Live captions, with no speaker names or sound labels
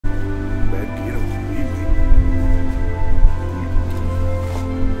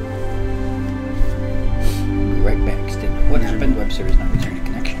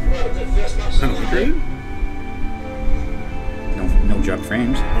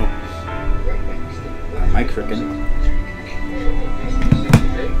mic's working.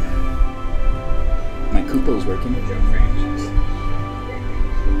 My Koopa's working.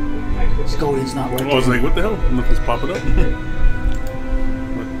 Scolding's not working. I was like, what the hell? Nothing's popping up.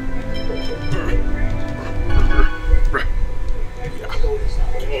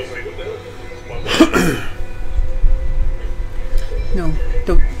 No,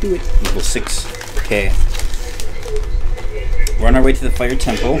 don't do it. Equals 6. Okay. We're on our way to the Fire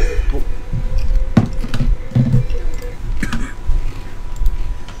Temple.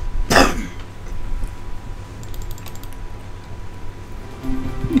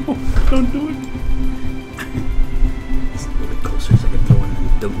 No, don't do it. Just a little bit closer so I can throw in them.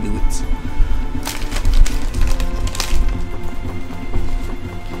 Don't do it.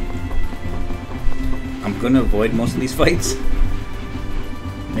 I'm gonna avoid most of these fights.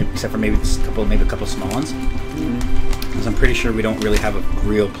 Maybe, except for maybe a couple small ones. Because I'm pretty sure we don't really have a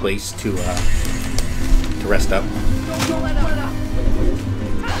real place to rest up.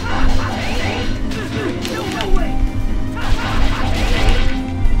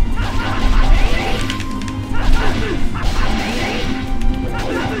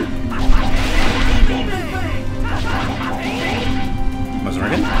 Wasn't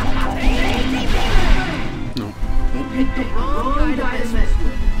working? No.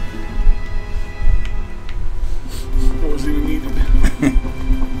 What was even needed?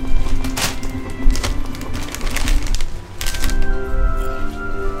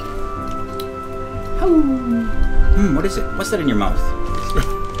 What is it? What's that in your mouth?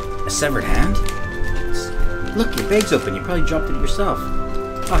 A severed hand? Look, your bag's open. You probably dropped it yourself.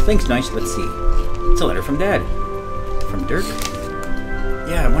 Oh, thanks, nice. Let's see. It's a letter from Dad. From Dirk?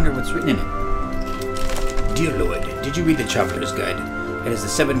 Yeah, I wonder what's written in it. Dear Lord, did you read the Traveler's Guide? It has the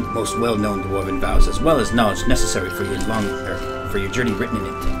 7 most well-known dwarven vows, as well as knowledge necessary for your journey written in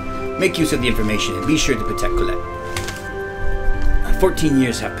it. Make use of the information and be sure to protect Colette. 14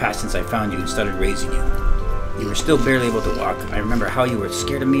 years have passed since I found you and started raising you. You were still barely able to walk. I remember how you were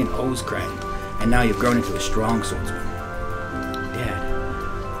scared of me and always crying. And now you've grown into a strong swordsman.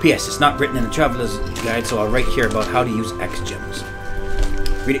 Dad. P.S. It's not written in the Traveler's Guide, so I'll write here about how to use X gems.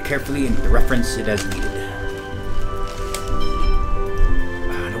 Read it carefully and reference it as needed.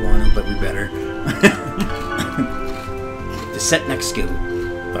 I don't want to, but we better. To set next skill. I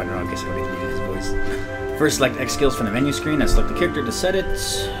don't know, I guess I'll read his voice. First, select X skills from the menu screen and select the character to set it.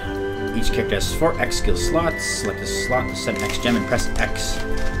 Each character has 4 X skill slots. Select a slot to set an X gem and press X.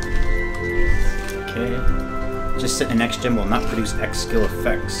 Okay. Just set an X gem will not produce X skill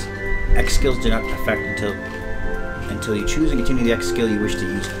effects. X skills do not affect until you choose and continue the X skill you wish to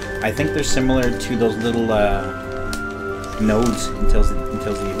use. I think they're similar to those little nodes in Tales of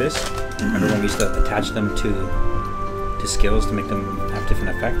the Abyss. Remember when we used to attach them to skills to make them have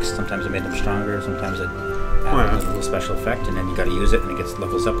different effects? Sometimes it made them stronger, sometimes it added a little special effect, and then you got to use it and it gets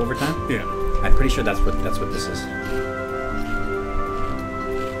levels up over time. Yeah. I'm pretty sure that's what this is.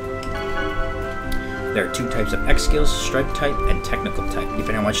 There are 2 types of X skills, strike type and technical type.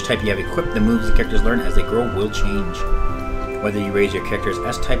 Depending on which type you have equipped, the moves the characters learn as they grow will change. Whether you raise your character's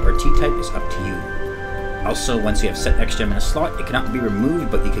S type or T type is up to you. Also, once you have set X gem in a slot, it cannot be removed,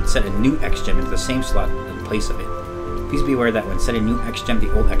 but you can set a new X gem into the same slot in place of it. Please be aware that when setting new X gem,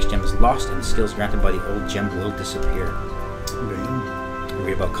 the old X gem is lost and skills granted by the old gem will disappear.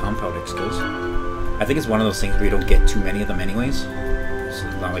 Read about compound X skills. I think it's one of those things where you don't get too many of them anyways. So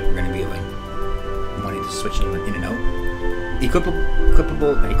it's not like we're going to be like wanting to switch in and out.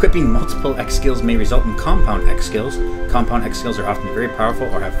 Equipping multiple X skills may result in compound X skills. Compound X skills are often very powerful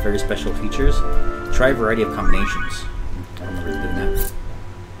or have very special features. Try a variety of combinations. I don't remember doing that.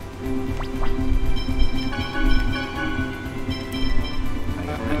 I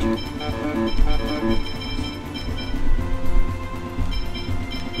got magic.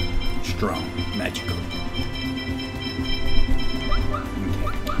 Strong, magical.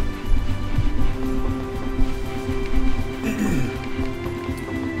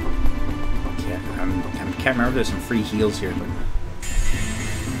 Okay. I can't remember. There's some free heals here, but.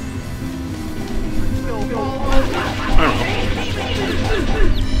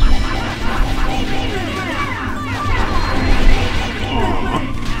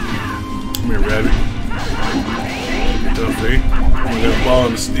 Come here, rabbit. Tough, eh? We got a ball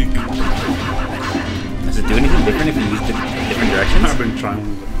and a stick. Does it do anything different if you use the different directions? I've been trying,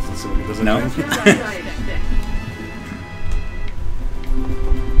 but it doesn't. No.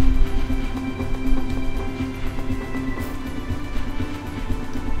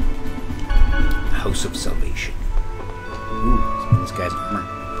 House of Salvation. Ooh, this guy's armor.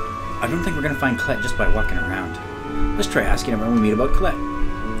 I don't think we're gonna find Colette just by walking around. Let's try asking him when we meet about Colette.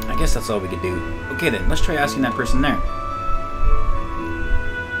 I guess that's all we could do. Okay then, let's try asking that person there.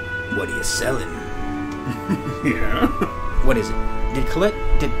 What are you selling? Yeah. What is it? Did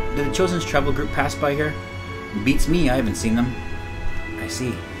the Chosen's travel group pass by here? Beats me, I haven't seen them. I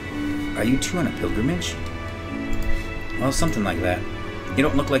see. Are you two on a pilgrimage? Well, something like that. You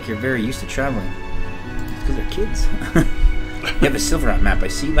don't look like you're very used to traveling. It's because they're kids. You have a Silverhand map, I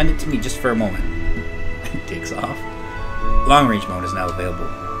see. Lend it to me just for a moment. It takes off. Long range mode is now available.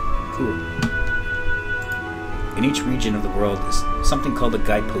 Cool. In each region of the world is something called a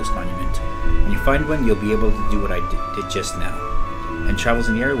guidepost monument. When you find one, you'll be able to do what I did just now. And travels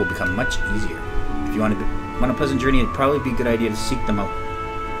in the area will become much easier. If you want a pleasant journey, it'd probably be a good idea to seek them out.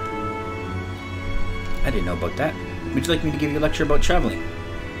 I didn't know about that. Would you like me to give you a lecture about traveling?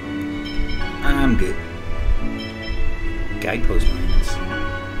 I'm good. Guidepost monuments.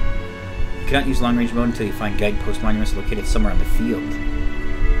 You cannot use long-range mode until you find guidepost monuments located somewhere on the field.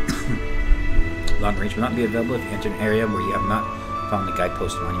 Long-range will not be available if you enter an area where you have not found the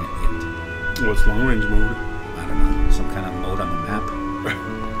guidepost monument yet. What's long range mode? I don't know. Some kind of mode on the map.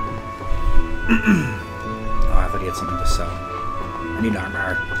 Oh, I thought he had something to sell. I need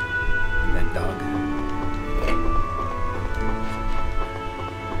armor. That dog.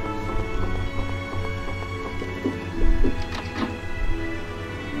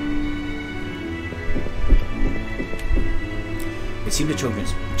 It seems the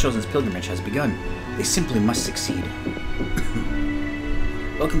Chosen's pilgrimage has begun. They simply must succeed.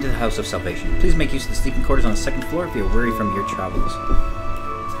 Welcome to the House of Salvation. Please make use of the sleeping quarters on the second floor if you're weary from your travels.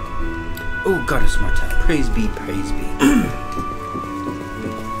 Oh, Goddess Marta, praise be, praise be. I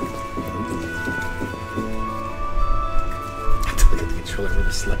have to look at the controller where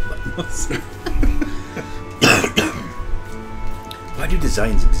the select button was. Why do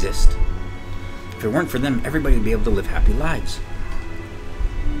designs exist? If it weren't for them, everybody would be able to live happy lives.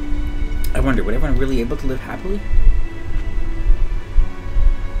 I wonder, would everyone really able to live happily?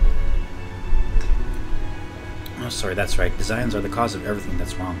 Oh, sorry, that's right. Designs are the cause of everything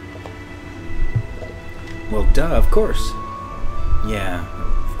that's wrong. Well, duh, of course. Yeah,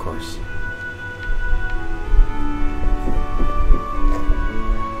 of course.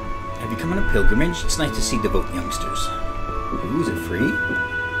 Have you come on a pilgrimage? It's nice to see devout youngsters. Ooh, is it free?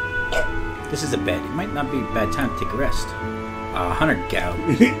 This is a bed. It might not be a bad time to take a rest. 100 gal.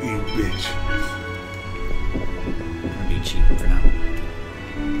 You bitch. I'm gonna be cheap for now.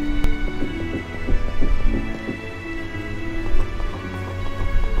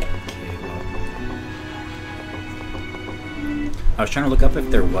 Okay, well. I was trying to look up if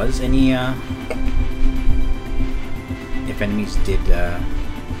there was any, if enemies did,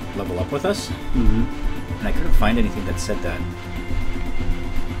 level up with us. Mm-hmm. And I couldn't find anything that said that.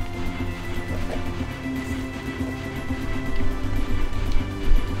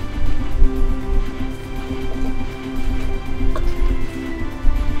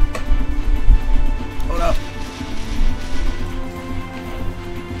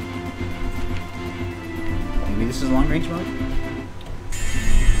 This is long range mode?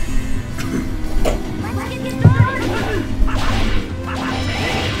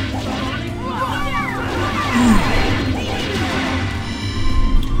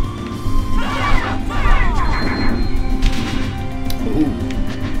 Ooh.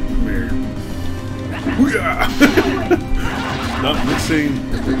 Man. Hoo-yah! Not missing.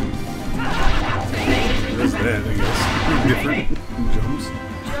 What's that, I guess? Different jumps.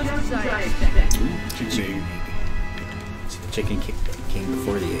 Ooh, chicken. Chicken came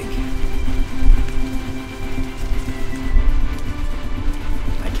before the egg.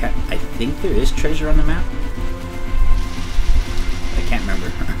 I think there is treasure on the map. I can't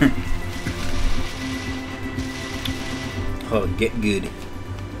remember. Oh, get good.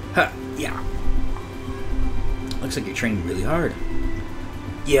 Ha! Yeah. Looks like you're training really hard.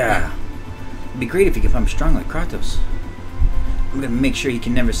 Yeah. It'd be great if you could become strong like Kratos. I'm gonna make sure he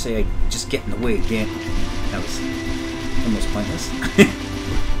can never say I just get in the way again. That was almost pointless.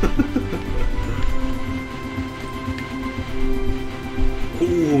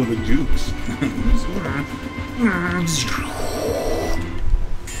 Oh, the jukes. Just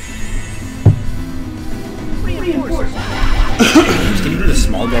can you do the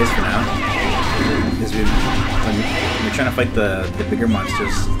small guys for now? Because when we're trying to fight the bigger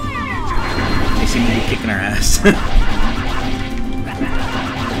monsters, they seem to be kicking our ass.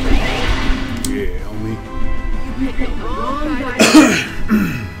 Yeah, only.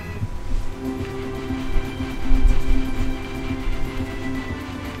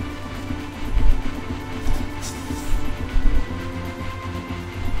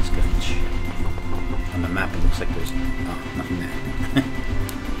 On the map it looks like there's nothing there.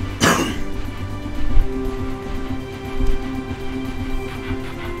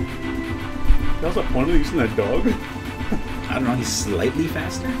 What's the point of using that dog? I don't know, he's slightly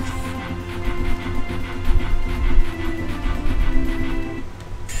faster?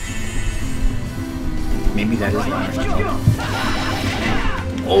 Maybe that is longer.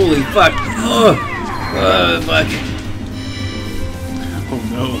 Holy fuck! Oh! Fuck! Oh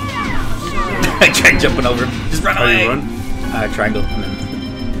no. I tried jumping over him. Just run away! Run? Triangle.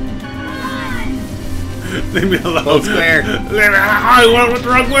 Leave me alone. Hold square. Leave me alone. I went the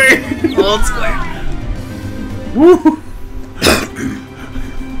wrong way. Hold square. Woo!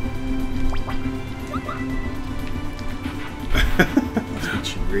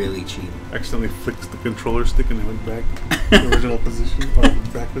 Must be really cheap. Accidentally flicked the controller stick and it went back to the original position, or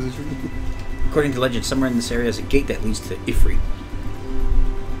back position. According to legend, somewhere in this area is a gate that leads to Ifrit.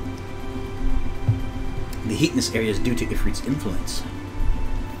 The heat in this area is due to Ifrit's influence.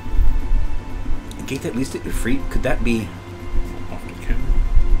 A gate that leads to Ifrit? Could that be... Off the camera.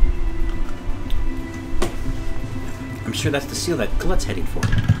 I'm sure that's the seal that Colette's heading for.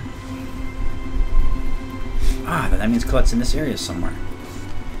 Ah, that means Colette's in this area somewhere.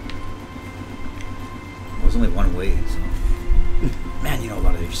 Well, there's only one way, so... Man, you know a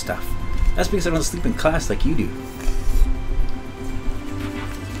lot of your stuff. That's because I don't sleep in class like you do.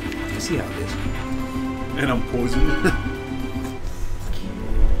 I see how it is. And I'm poisoned.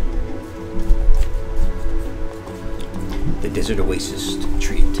 The desert oasis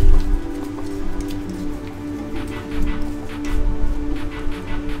treat.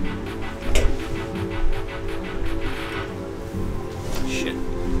 Shit.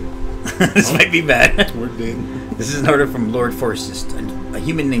 This might be bad. We're dead. This is an order from Lord Forsyst. A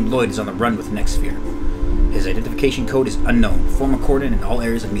human named Lloyd is on the run with Nexsphere. His identification code is unknown. Form a cordon in all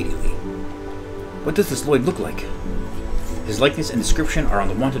areas immediately. What does this Lloyd look like? His likeness and description are on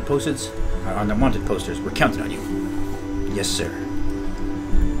the wanted posters. We're counting on you. Yes, sir.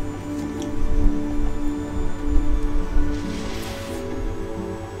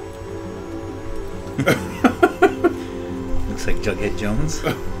 Looks like Jughead Jones.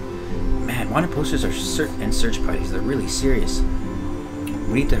 Man, wanted posters are search parties. They're really serious.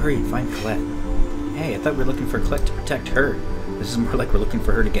 We need to hurry and find Colette. Hey, I thought we were looking for Colette to protect her. This is more like we're looking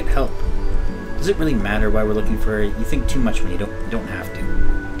for her to get help. Does it really matter why we're looking for her? You think too much when you don't have to.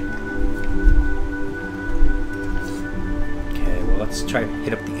 Okay, well let's try to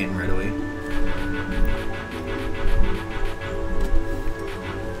hit up the inn right away.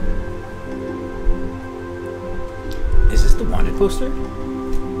 Is this the wanted poster?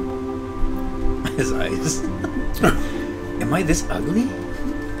 His eyes. Am I this ugly?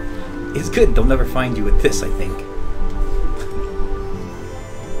 It's good, they'll never find you with this, I think.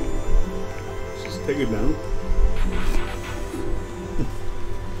 Just take it down.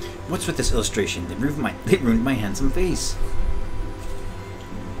 What's with this illustration? They ruined my handsome face.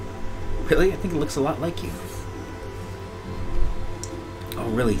 Really? I think it looks a lot like you. Oh,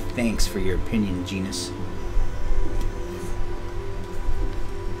 really? Thanks for your opinion, Genus.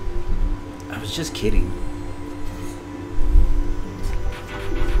 I was just kidding.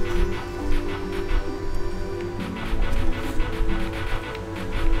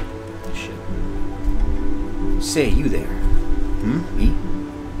 Shit. Say, you there. Me?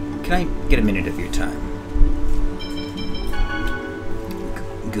 Can I get a minute of your time?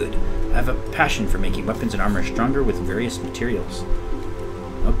 Good. I have a passion for making weapons and armor stronger with various materials.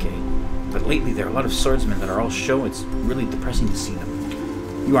 Okay. But lately there are a lot of swordsmen that are all show. It's really depressing to see them.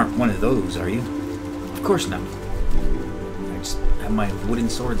 You aren't one of those, are you? Of course not. I just have my wooden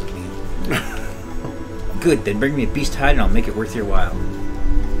swords with me. Good, then bring me a beast hide and I'll make it worth your while.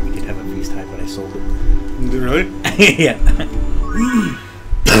 I did have a beast hide, but I sold it. Did it really? Yeah.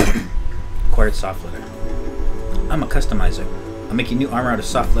 Acquired soft leather. I'm a customizer. I'll make you new armor out of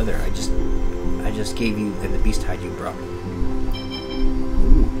soft leather. I just gave you the beast hide you brought.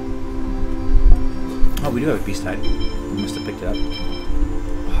 Ooh. Oh, we do have a beast hide. We must have picked it up.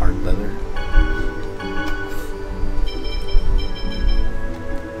 Hard leather.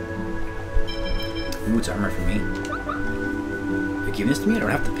 Ooh, it's armor for me. You're giving this to me? I don't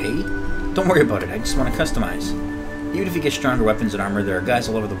have to pay? Don't worry about it. I just want to customize. Even if you get stronger weapons and armor, there are guys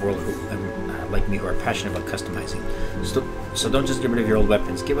all over the world who, like me, who are passionate about customizing. So don't just get rid of your old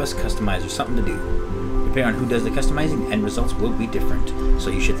weapons. Give us customizers something to do. Depending on who does the customizing, the end results will be different. So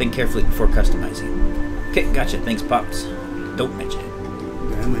you should think carefully before customizing. Okay, gotcha. Thanks, Pops. Don't mention it.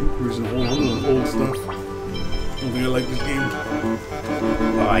 Damn, man. We're just holding on to the old stuff. I don't think I like this game.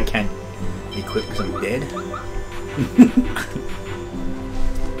 Oh, I can't equip because I'm dead?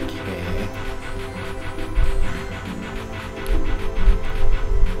 Okay.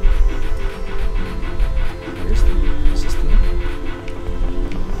 Where's the... Is this the...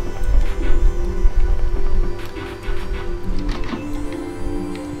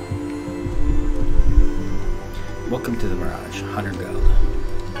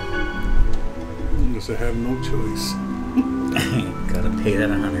 guess I have no choice. Gotta pay that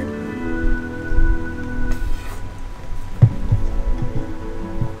 100.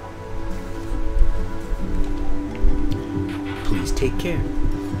 Please take care.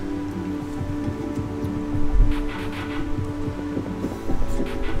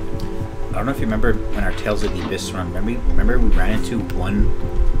 I don't know if you remember when our Tales of the Abyss run. Remember we ran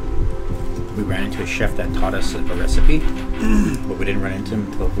into a chef that taught us a recipe, but we didn't run into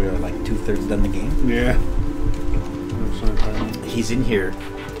him until we were like 2/3 done the game. Yeah. He's in here.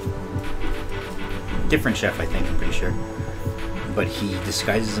 Different chef, I think. I'm pretty sure, but he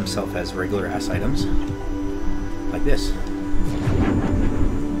disguises himself as regular ass items, like this.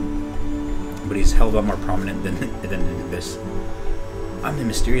 But he's hell of a lot more prominent than in Abyss. I'm the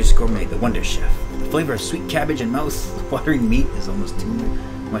mysterious gourmet, the Wonder Chef. The flavor of sweet cabbage and mouth-watering meat is almost too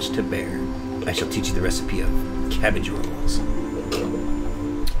much to bear. I shall teach you the recipe of cabbage rolls.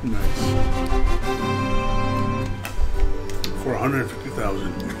 Nice. For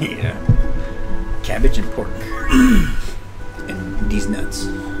 150,000. Yeah. Cabbage and pork. And these nuts.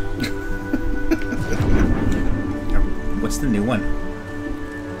 What's the new one?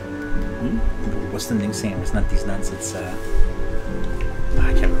 What's the new saying? It's not these nuts, it's I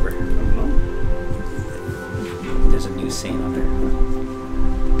can't remember. I don't know. There's a new saying out there.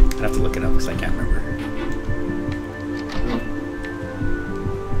 I'd have to look it up because I can't remember.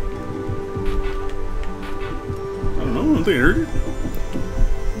 I don't know. Have they heard it?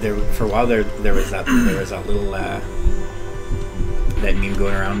 For a while there was that little that meme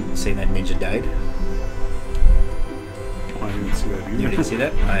going around saying that Ninja died. Oh, I didn't see that either. You didn't see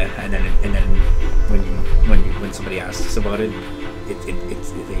that? And then when somebody asks us about it,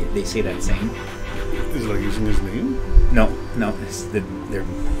 they say that same. Is it like using his name? No,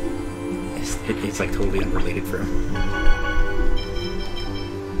 it's like totally unrelated for him.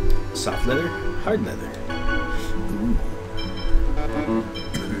 Soft leather, hard leather. Ooh.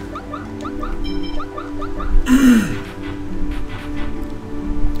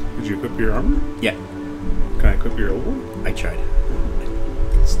 Did you equip your armor? Yeah. Can I equip your old one? I tried.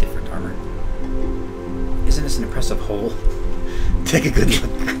 It's different armor. Isn't this an impressive hole? Take a good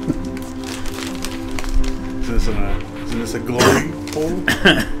look. Isn't this a glory hole?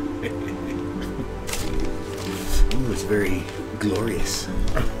 Ooh, it's very glorious.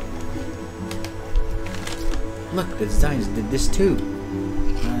 Look, the designs did this too.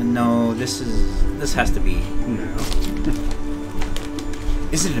 No, this has to be. No.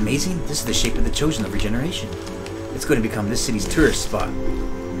 Isn't it amazing? This is the shape of the Chosen of Regeneration. It's going to become this city's tourist spot.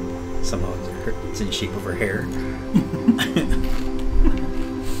 Somehow it's in the shape of her hair.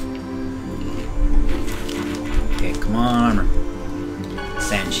 Okay, come on.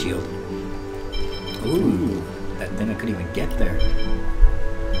 Sand shield. Ooh, that thing I couldn't even get there.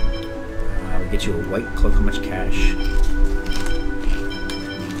 We get you a white cloak. How much cash?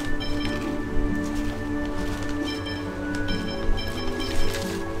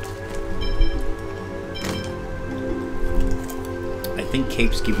 I think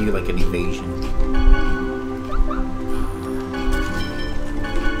capes give you like an evasion.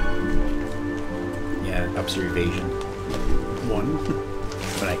 Yeah, ups your evasion. 1.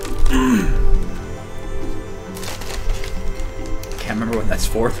 But I can't remember what that's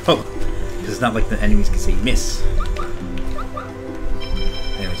for though. Because it's not like the enemies can say miss.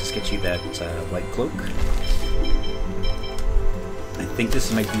 Anyway, just get you that white cloak. I think this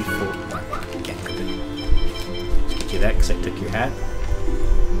might be for. I can't equip it. Just get you that because I took your hat.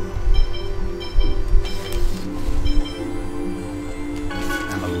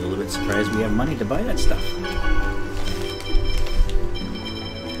 I'm a little bit surprised we have money to buy that stuff.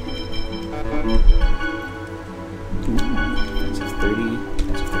 Ooh, that's a 30.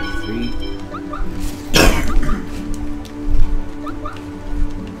 That's a 33.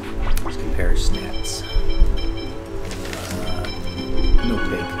 Let's compare stats. No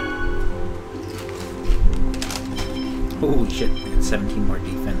pig. Holy shit, I got 17 more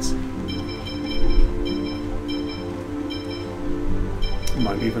defense.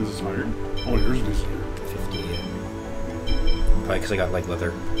 My defense is higher. Oh, yours is 50, yeah. Probably because I got like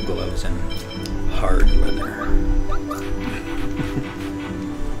leather gloves and hard leather.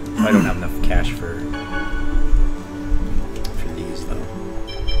 I don't have enough cash for these though.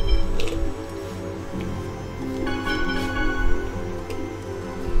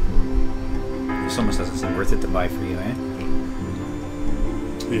 This almost doesn't seem worth it to buy for you, eh?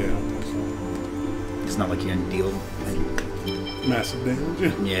 Yeah. It's not like you're gonna deal Massive damage.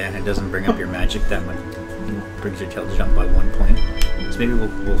 yeah, it doesn't bring up your magic that much. It brings your tail jump by 1 point. So maybe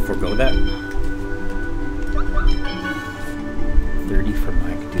we'll forego that. 30 for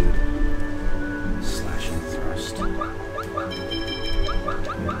Mike, dude.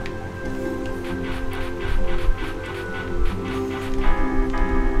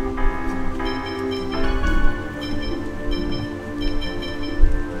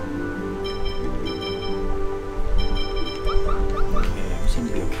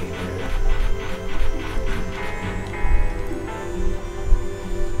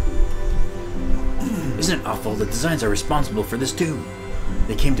 awful. The designs are responsible for this too.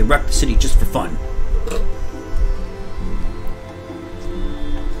 They came to wreck the city just for fun.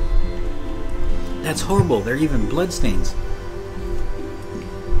 That's horrible. There are even bloodstains.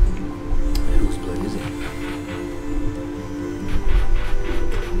 Whose blood is it?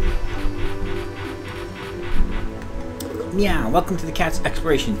 Meow, welcome to the cat's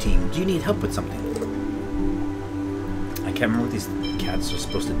exploration team. Do you need help with something? I can't remember what these cats are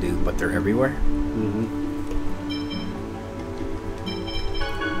supposed to do, but they're everywhere. Mm-hmm.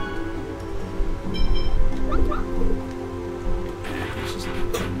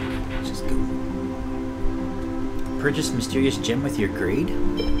 Let's just go. Purchase mysterious gem with your grade?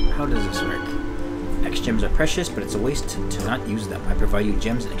 How does this work? X gems are precious, but it's a waste to not use them. I provide you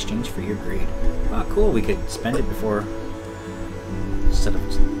gems in exchange for your grade. Ah, cool. We could spend it before, instead of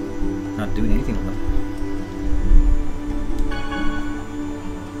not doing anything with them.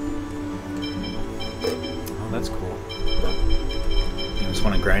 Oh, that's cool. You just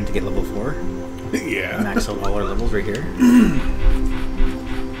want to grind to get level 4? Yeah. Max out all our levels right here.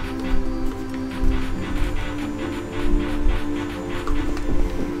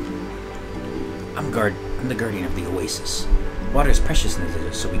 I'm the guardian of the oasis. Water is precious in the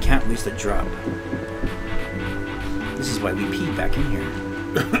desert, so we can't waste a drop. This is why we pee back in here.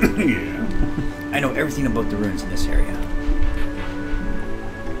 Yeah. I know everything about the ruins in this area.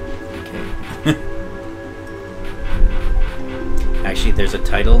 Okay. Actually, there's a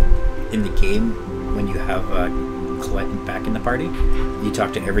title in the game when you have Colette back in the party. You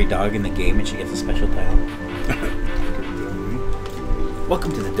talk to every dog in the game and she gets a special title.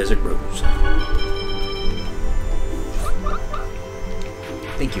 Welcome to the Desert Rose.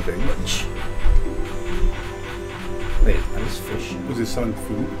 Thank you very much. Wait, are those fish? Was he selling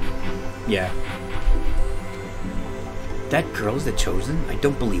food? Yeah. That girl is the Chosen? I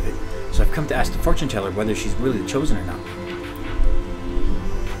don't believe it. So I've come to ask the fortune teller whether she's really the Chosen or not.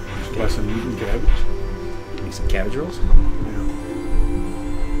 Just buy some meat and cabbage. Make some cabbage rolls? Yeah.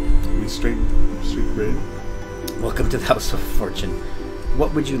 I mean, straight bread. Welcome to the House of Fortune.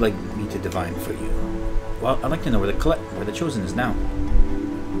 What would you like me to divine for you? Well, I'd like to know where the Chosen is now.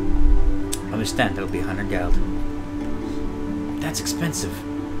 Understand, that'll be 100 gald. That's expensive.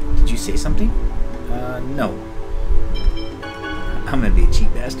 Did you say something? No. I'm gonna be a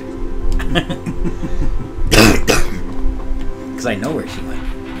cheap bastard. Because I know where she went.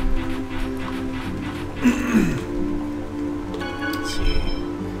 Let's see.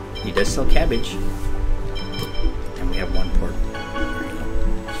 He does sell cabbage. And we have 1 pork.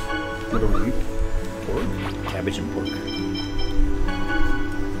 What do we eat? Pork? Cabbage and pork.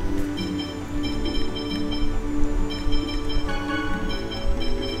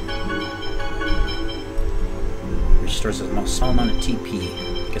 Restores a small amount of TP.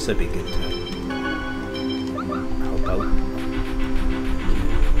 Guess that'd be good to help out.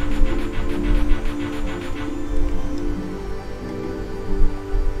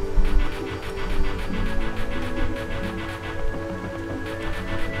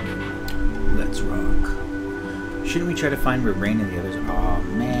 Let's rock. Shouldn't we try to find where Rain and the others? Oh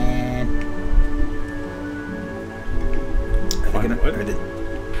man!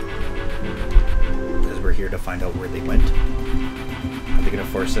 We're here to find out where they went. Are they gonna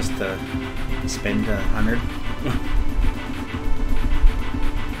force us to spend 100?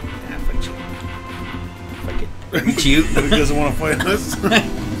 Nah, fight you. Fuck it. Reach you. He doesn't want to fight us.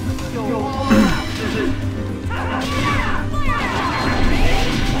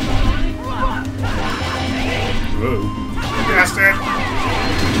 Whoa. Bastard!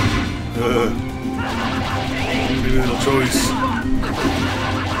 Maybe a little choice.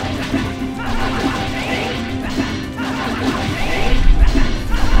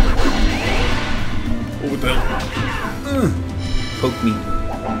 What the hell? Poke me.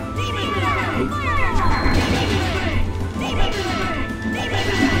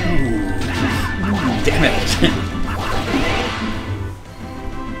 Damn it.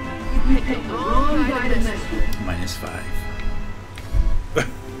 -5.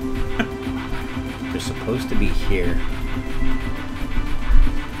 They're supposed to be here.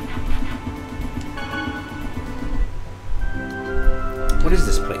 What is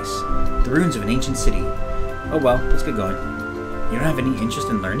this place? The ruins of an ancient city. Oh well, let's get going. You don't have any interest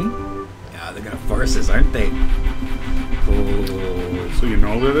in learning? Yeah, they're gonna force us, aren't they? Oh. So you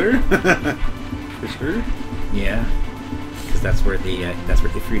know they're there? For sure? Yeah. Because that's where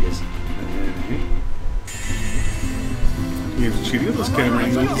Ifrit is. You have to cheat at those camera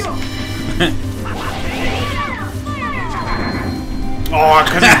angles. Oh,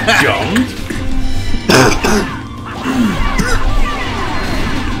 because he jumped?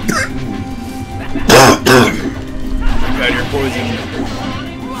 poison.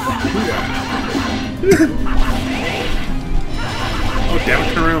 Oh, damn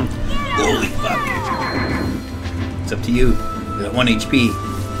it, turn around. Holy fuck. It's up to you. You're at 1 HP.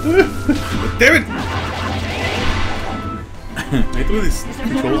 Damn it! I thought these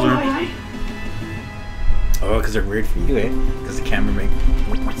controls are... Oh, because they're weird for you, eh? Because the camera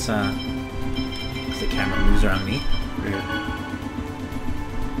because the camera moves around me. Yeah.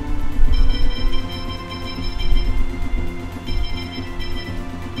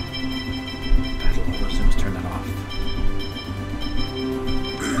 Battle of those zooms, turn that off.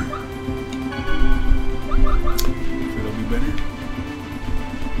 It'll be better.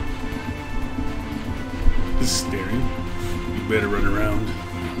 Just staring. You better run around.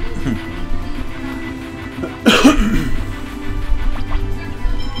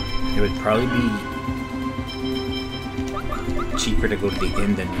 It would probably be cheaper to go to the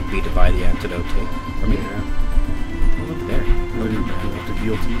inn than it would be to buy the antidote, eh? Or maybe. Yeah. Oh, look there. The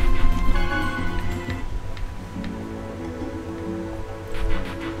DLT.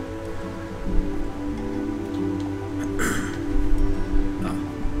 Oh,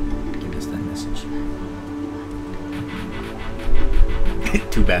 give us that message.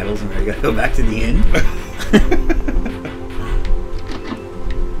 2 battles and then I gotta go back to the inn.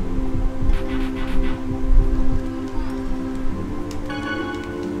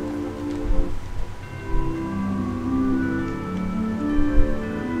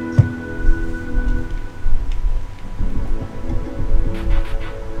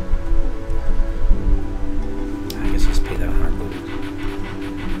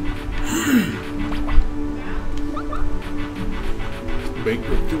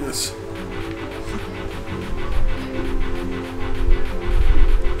 Bankrupt to this.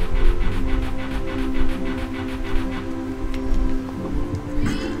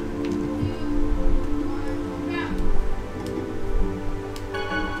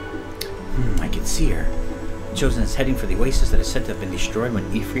 I can see her. Chosen is heading for the oasis that is said to have been destroyed when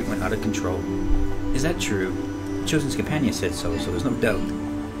Ifrit went out of control. Is that true? Chosen's companion said so, so there's no doubt.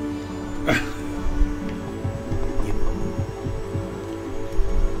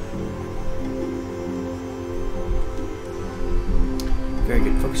 Very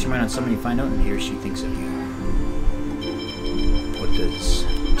good. Focus your mind on someone you find out and he or she thinks of you. What does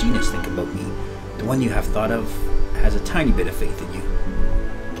Genus think about me? The one you have thought of has a tiny bit of faith in you.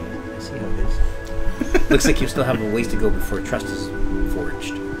 Okay, I see how it is. Looks like you still have a ways to go before trust is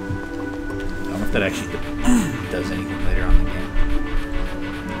forged. I don't know if that actually does anything later on in the game.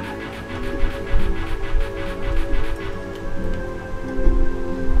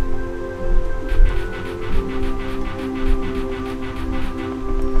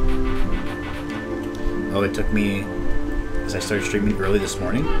 Oh, it took me, as I started streaming early this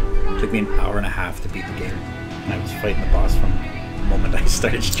morning, it took me an hour and a half to beat the game. And I was fighting the boss from the moment I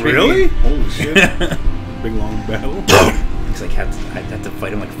started streaming. Really? Holy shit. Big long battle. Looks like I had to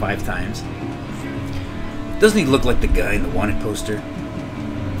fight him like 5 times. Doesn't he look like the guy in the wanted poster?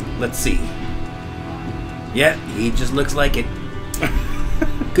 Let's see. Yeah, he just looks like it.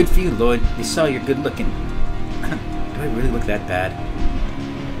 Good for you, Lloyd. They saw you're good looking. Do I really look that bad?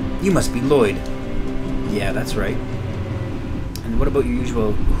 You must be Lloyd. Yeah, that's right. And what about your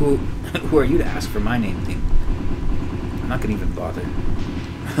usual who are you to ask for my name thing? I'm not gonna even bother.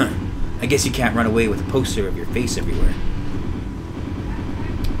 I guess you can't run away with a poster of your face everywhere.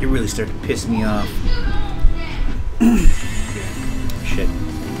 You really start to piss me off. Shit.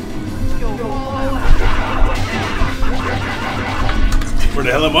 Where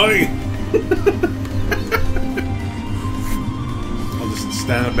the hell am I? I'll just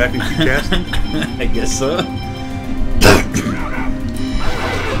stand up back and keep casting. I guess so.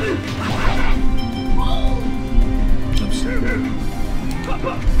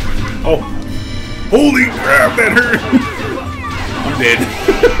 Oh! Holy crap, that hurt! I'm dead.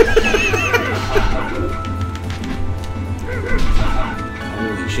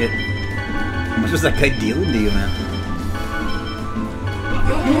 Holy shit. How much was that guy dealing to you, man?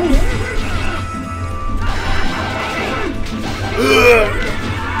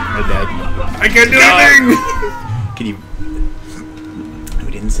 My bad. I can't do anything! Can you...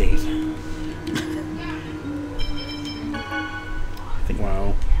 We didn't save.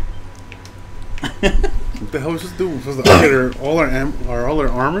 Wow. What the hell was this doing? Supposed to get all our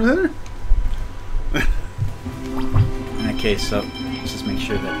armor there? Okay, so let's just make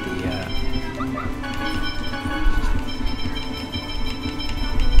sure that the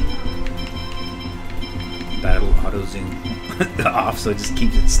battle auto zoom off, so it just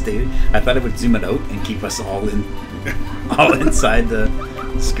keeps it stay. I thought it would zoom it out and keep us all inside the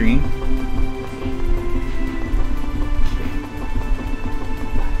screen.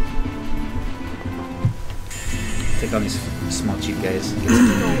 take on these small cheap guys. Get some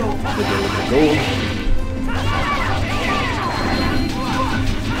with the gold.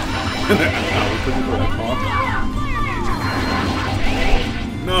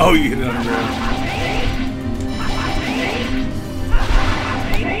 No, you hit it under there.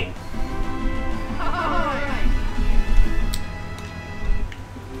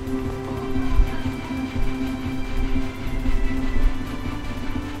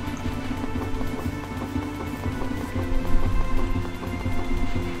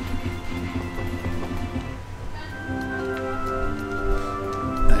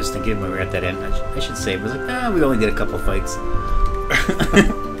 Thinking when we were at that end, I should say, it was like, we only did a couple fights.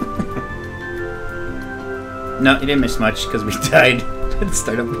 No, you didn't miss much because we died. Let's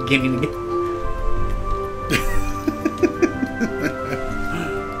start up beginning again.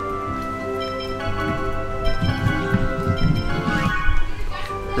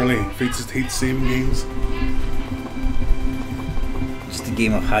 Really, Fates just hate saving games. Just a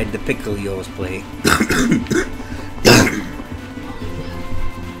game of hide the pickle you always play.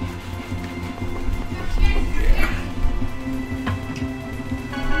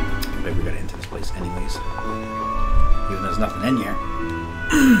 Anyways, even though there's nothing in here.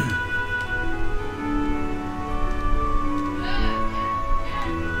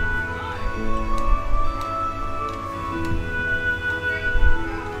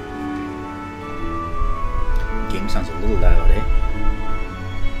 Game sounds a little loud, eh?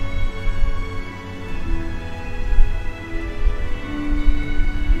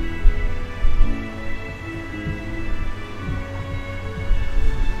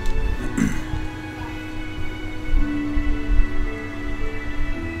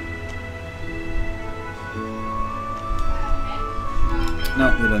 No,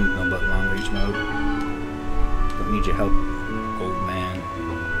 we don't know about long range mode. Don't need your help, old man.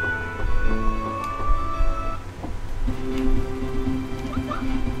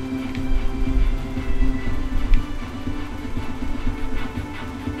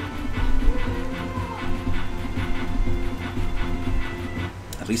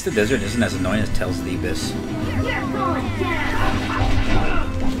 At least the desert isn't as annoying as Tales of the Abyss.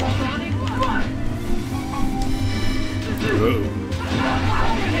 Whoa.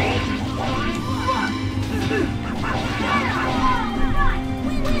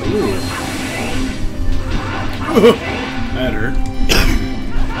 That hurt.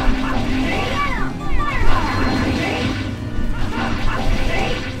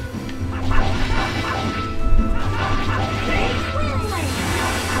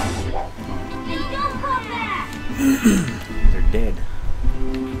 They're dead.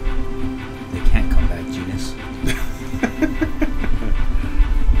 They can't come back, Genus.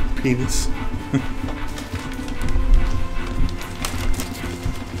 Penis.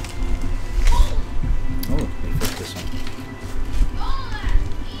 Oh, they fixed this one.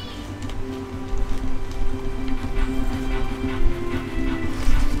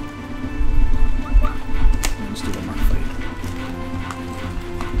 Let's do one more fight.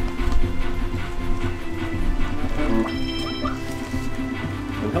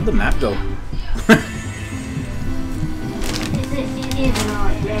 How'd the map go?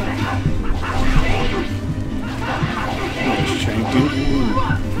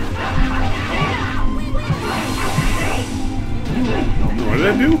 What did I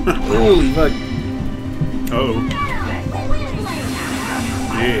do? Holy fuck. Oh.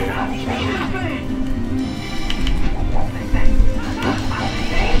 Yeah.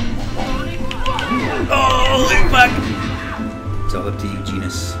 Holy fuck. It's all up to you,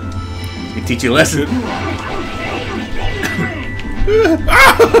 Genus. I can teach you a lesson.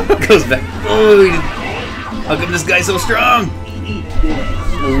 Goes back. Oh, how come this guy's so strong?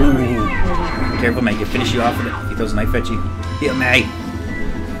 Ooh. Careful, man. He can finish you off with it. If he throws a knife at you. Hit me.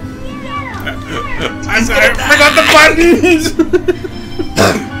 I forgot the buttons!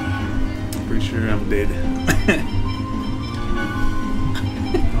 Pretty sure I'm dead.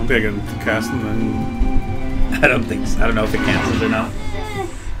 I don't think I can cast them then. I don't think so. I don't know if it cancels or not.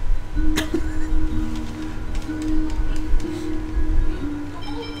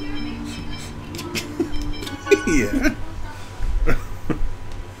 Yeah.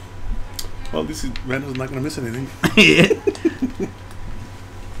 Well, this is Randall's not gonna miss anything. Yeah.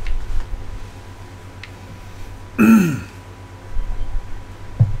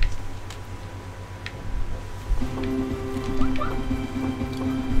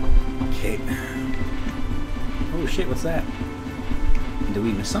 Okay. Oh shit! What's that? Did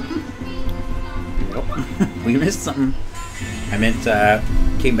we miss something? Nope. We missed something. I meant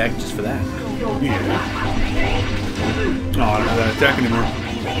came back just for that. Yeah. Oh, I don't have that attack anymore.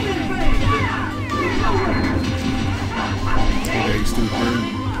 Thanks to her.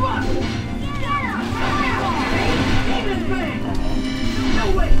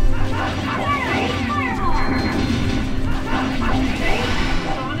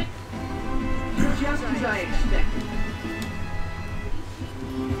 Just as I expected.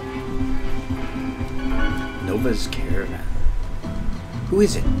 Nova's Caravan. Who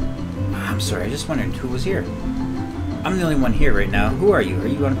is it? I'm sorry, I just wondered who was here. I'm the only one here right now. Who are you? Are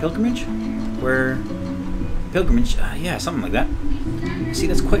you on a pilgrimage? Where? Pilgrimage? Yeah, something like that. See,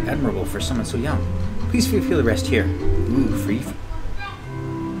 that's quite admirable for someone so young. Please feel free to rest here. Ooh, free.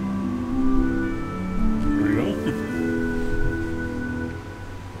 There you go.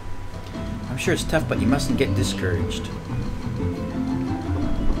 I'm sure it's tough, but you mustn't get discouraged.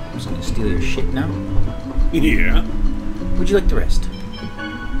 I'm just gonna steal your shit now. Yeah. Would you like the rest?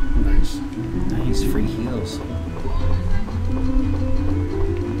 Nice. Nice, free heals.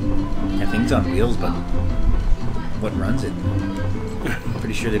 Yeah, thing's on wheels, but what runs it?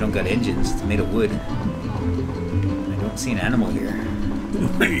 Pretty sure they don't got engines. It's made of wood. I don't see an animal here.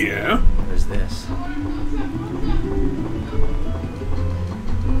 Yeah. What is this?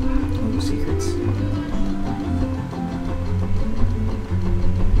 Oh, secrets.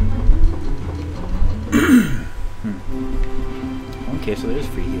 Okay, so there's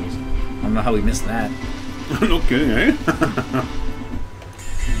free heals. I don't know how we missed that. No kidding, eh?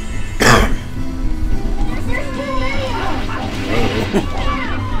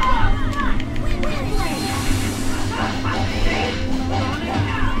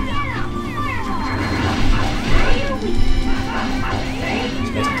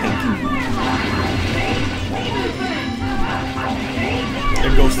 The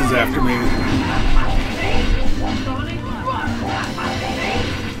ghost is after me.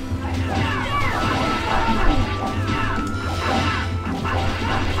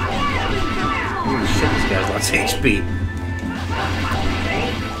 Holy shit, this guy has lots of HP.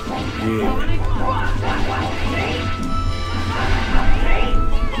 Yeah.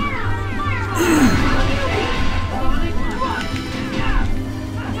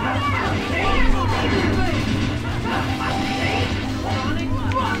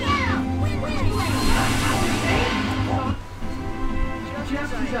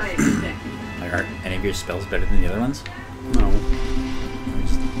 Just as I expected. Are any of your spells better than the other ones? No. Or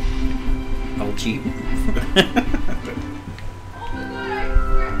just all cheap?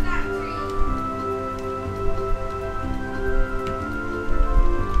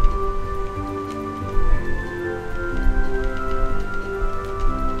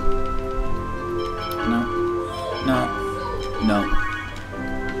 No.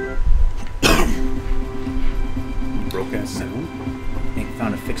 Broke ass sound. Hank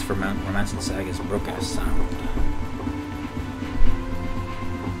found a fix for Romance and Saga's broke-ass sound.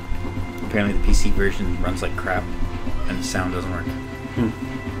 Apparently the PC version runs like crap, and the sound doesn't work.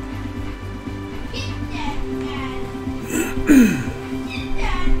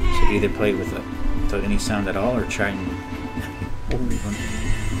 So you either play it without any sound at all, or try and...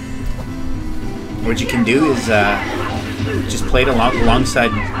 What you can do is just play it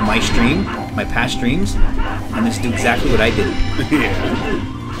alongside my stream, my past streams, and just do exactly what I did. Yeah.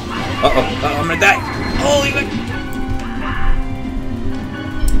 Uh-oh, I'm gonna die! Holy fuck!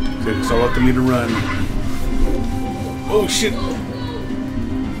 It's all up to me to run. Oh shit!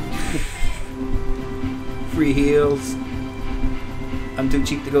 Free heals. I'm too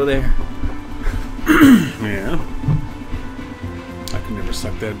cheap to go there. Yeah. I can never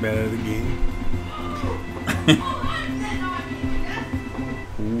suck that bad out of the game.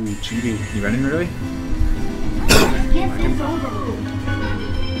 Ooh, cheating. You running, really?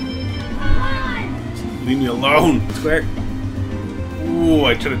 Leave me alone. Square. Ooh,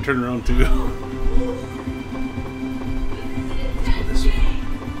 I tried to turn around too. Let's go this way.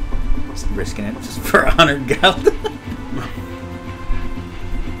 Just risking it just for 100 gold.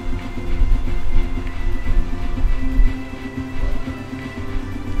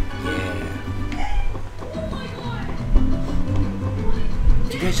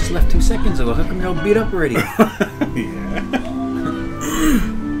 You guys just left 2 seconds ago. How come you're all beat up already? Yeah.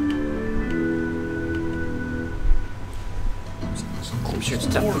 I'm sure it's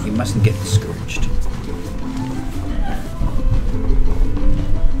tough, but you mustn't get discouraged.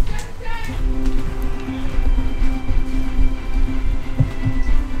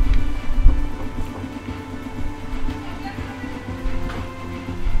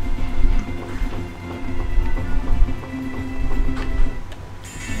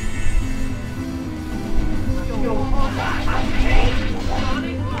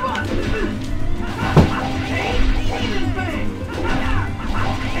 Sonic,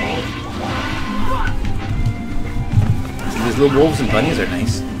 run! little wolves and bunnies are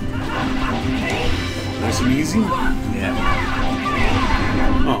nice. Nice and easy. Yeah.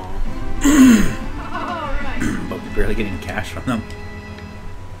 Oh. But we're barely getting cash from them.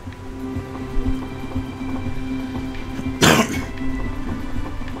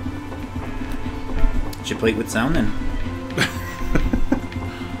 Should play it with sound then.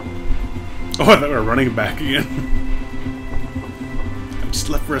 Oh, I thought we were running back again. I just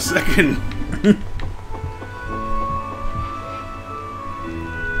left for a second.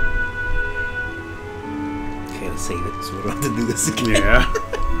 Okay, let's save it so we don't have to do this again. Yeah.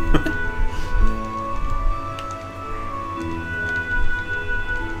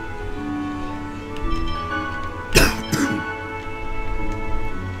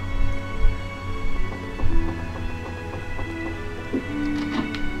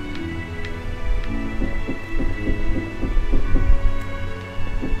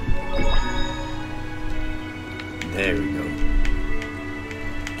 There we go.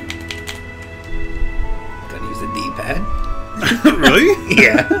 Gotta use the D-pad. Really?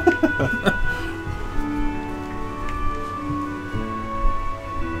 Yeah.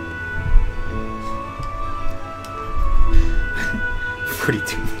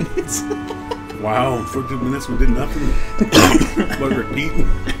 $42 minutes. Wow, 42 minutes we did nothing. But repeat.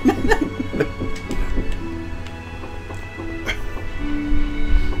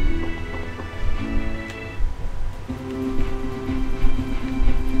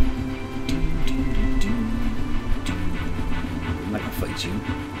 I'm not gonna fight you.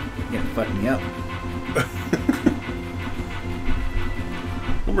 You're gonna fuck me up.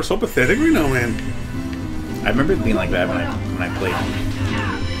 Well, we're so pathetic right now, man. I remember it being like that when I played.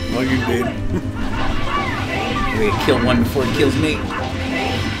 Well, you did. We gotta kill one before it kills me.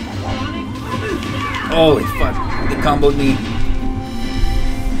 Holy fuck. They comboed me.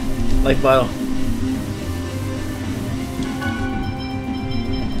 Life vital.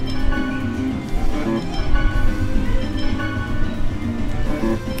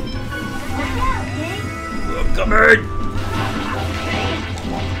 I'm covered.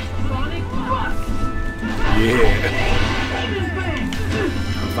 Yeah.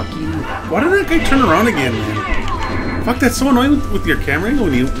 Oh, fuck you. Why did that guy turn around again, man? Fuck, that's so annoying with your camera angle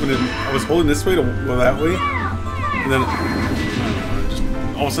when I was holding this way to go that way. And then, I don't know, just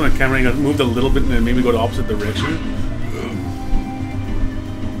all of a sudden the camera angle moved a little bit and then made me go the opposite direction.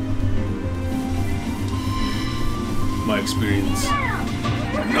 My experience.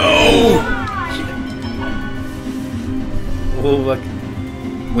 No! Oh, look.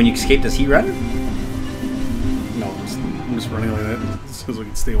 When you escape, does he run? No, I'm just running like that so I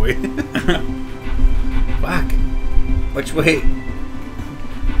can stay away. Fuck. Which way?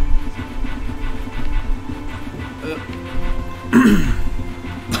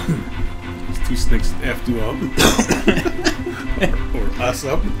 These two snakes effed you up. or us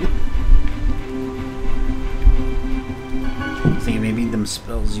up. Thinking maybe them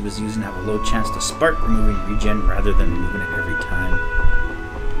spells he was using have a low chance to spark removing regen rather than removing it every time.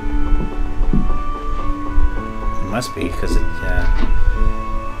 It must be because it.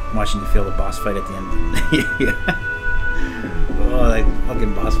 I'm watching you fail the boss fight at the end. Yeah. Oh, that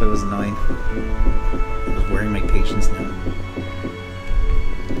fucking boss fight was annoying. I was wearing my patience now.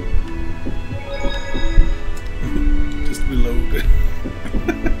 Just reload.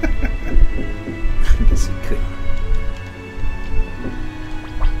 I guess you could.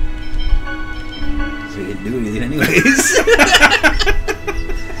 So you didn't do anything anyways.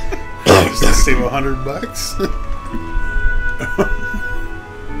 Just to save $100.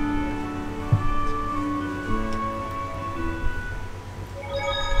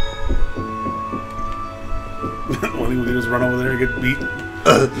 Only we just run over there and get beat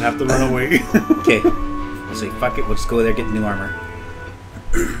and have to run away. Okay, we'll say fuck it. We'll just go there, get new armor.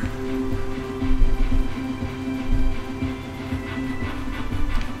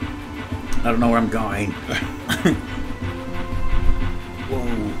 I don't know where I'm going. Whoa.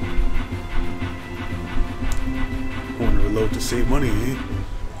 Want to reload to save money, eh?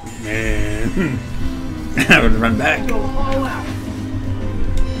 Man. I would run back. Go all out.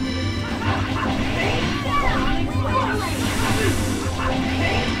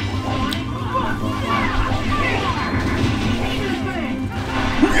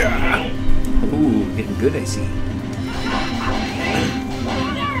 Ooh, getting good, I see.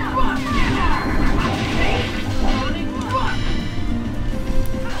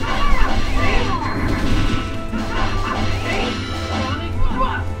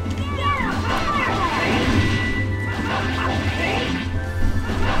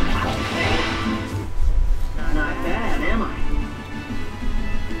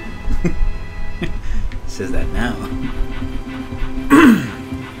 says that now.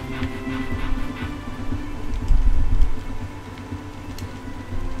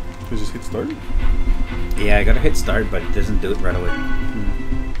 Just hit start? Yeah, I gotta hit start, but it doesn't do it right away.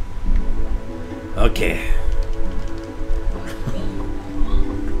 Okay.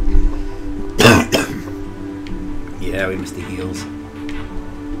 Yeah, we missed the heals.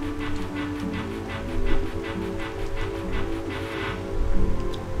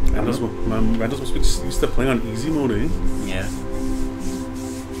 Randall's supposed to be used to playing on easy mode, eh? Yeah.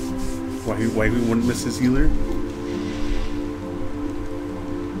 Why we wouldn't miss his healer?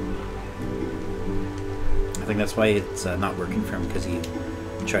 I think that's why it's not working for him, because he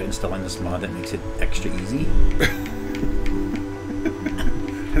tried installing this mod that makes it extra easy.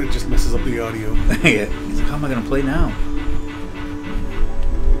 And it just messes up the audio. Yeah. He's like, how am I gonna play now?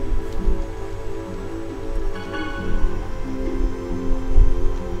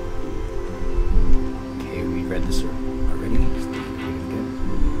 Okay, we read this already.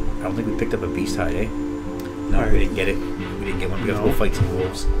 I don't think we picked up a beast hide, eh? No, we didn't get it. We didn't get one. We got to go fight some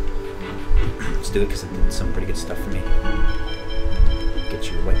wolves. Let's do it because it did some pretty good stuff for me.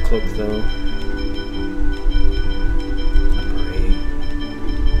 Get your white cloak though.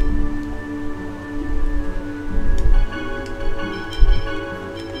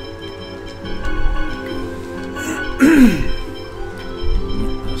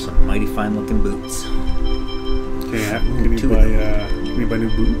 Those some mighty fine looking boots. Okay, can you buy new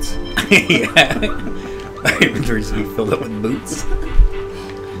boots? Yeah. My inventory's gonna be filled up with boots.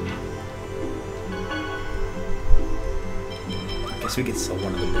 Guess we could sell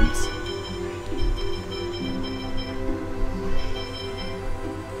one of the boots.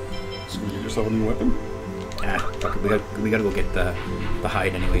 So you get yourself a new weapon? Ah, fuck it. We gotta go get the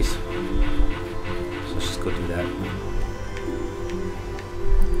hide anyways. So let's just go do that.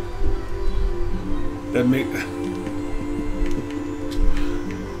 That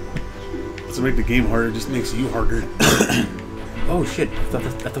doesn't make the game harder, it just makes you harder. Oh shit, I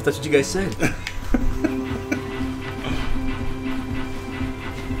thought that's what you guys said. So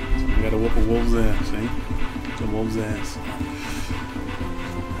you gotta whoop a wolf's ass, eh? A wolf's ass.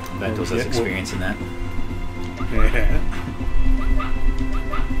 Vantos has experience in that. Yeah.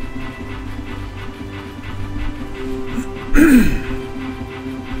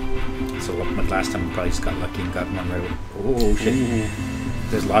 So like last time we probably just got lucky and got one right away. Oh shit. Ooh.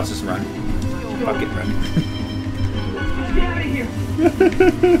 There's lots of run. Fuck it, run. Get out of here!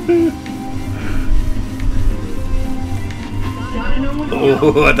 Gotta know when to go.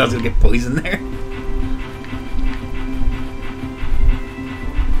 Oh, I thought I was gonna get poisoned there.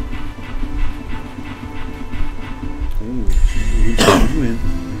 Ooh. You win.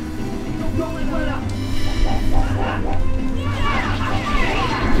 Don't let up.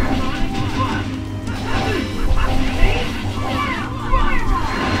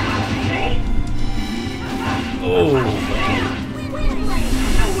 Oh.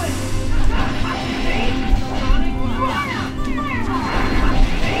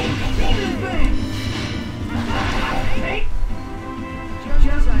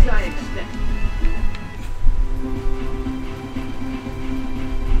 Just as I expected.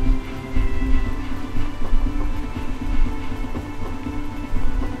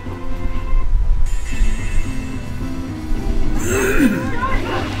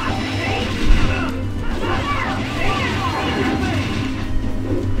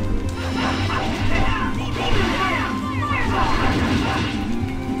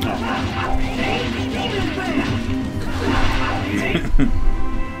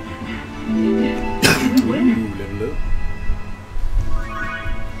 Ooh, level up.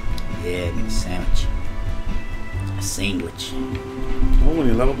 Yeah, give me a sandwich. A sandwich. Oh, when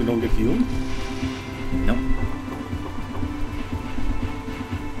you level up, you don't get healed? Nope.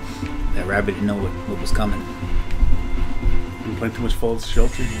 That rabbit didn't know what was coming. You're playing too much False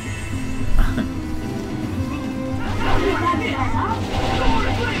Shelter.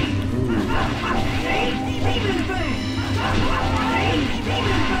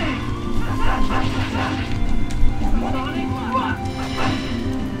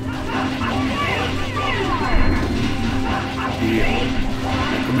 Yeah.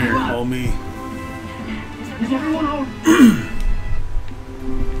 Come here, call me. Is everyone home?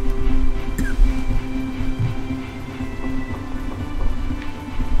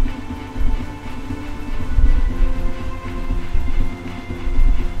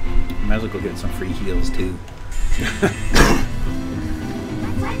 Might as well go get some free heals too.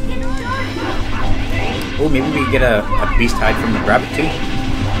 Oh, maybe we could get a beast hide from the rabbit too.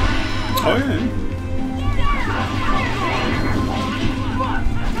 Oh, yeah.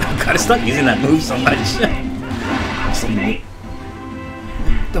 Gotta stuck using that move so much.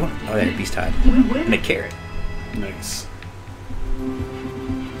 Don't. Oh, there, beast hide. And a carrot. Nice.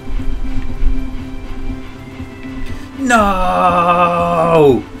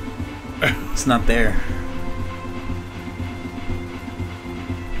 No! It's not there.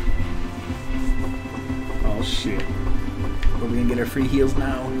 Oh shit. We're gonna get our free heals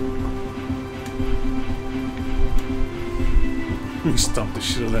now. We stomped the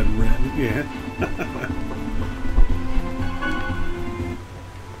shit out of that rat. Yeah.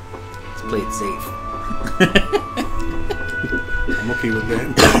 Let's play it safe. I'm okay with that.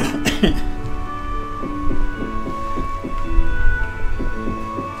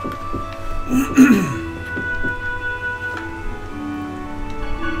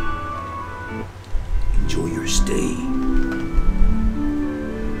 Enjoy your stay.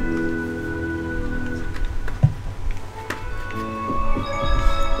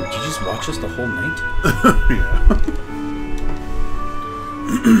 Did you just watch us the whole night? Yeah.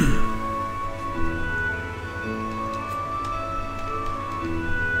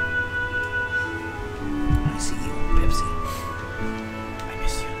 I see you, Pepsi. I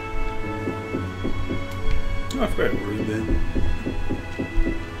miss you. Oh, I forgot where we've been.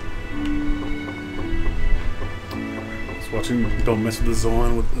 I was watching Don't Mess with the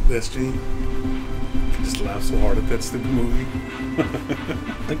Zorn with SG. I just laughed so hard at that stupid movie. I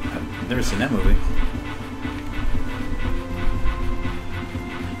think I've never seen that movie.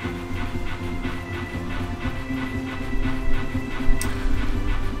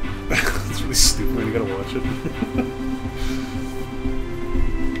 It's really stupid, man. You gotta watch it.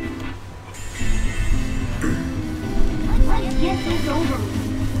 Let's get this over with.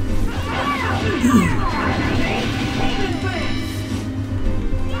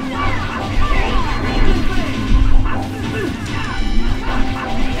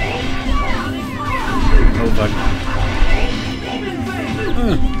 Oh, fuck.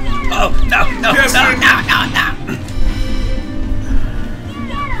 Oh, no, no, Yes, no, man. no, no, no.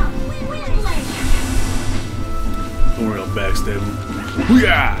 Don't worry, I'll backstab him.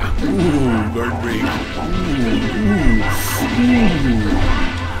 Hoo-yah! Ooh, guard break.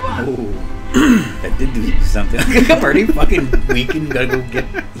 Oh, that did do something. I'm already fucking weak and gotta go get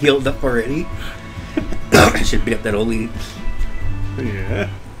healed up already. I should beat up that old lady. Yeah.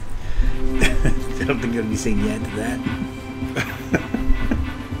 I don't think I'm gonna be saying yeah to that.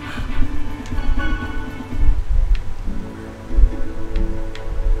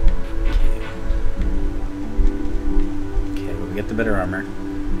 Okay, well, we get the better armor.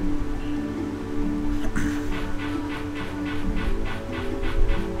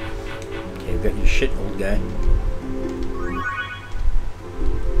 Okay, we got your shit, old guy.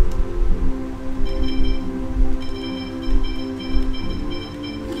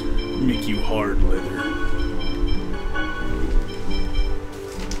 Make you hard leather.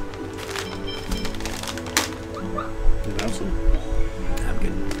 You have some? I'm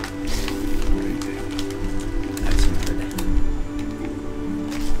good. Right. I have some other day.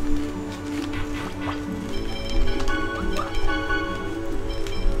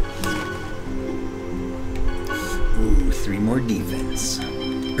 Ooh, 3 more defense.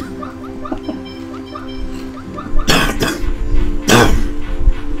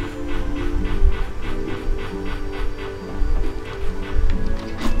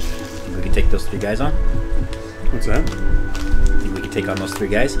 We can take those 3 guys on? What's that? Think we can take on those 3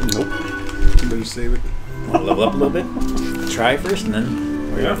 guys? Nope. You better save it. Want to level up a little bit? Try first and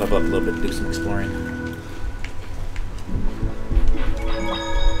then we're Yeah. gonna level up a little bit, do some exploring.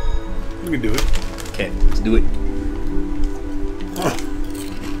 You can do it. Okay, let's do it. Oh,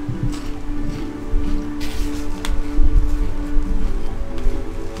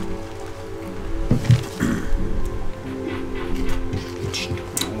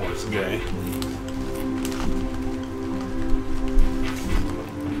 this guy.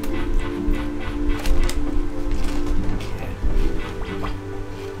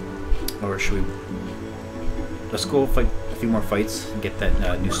 Or should we... Let's go fight a few more fights and get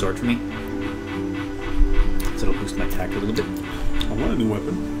that new sword for me. So it'll boost my attack a little bit. I want a new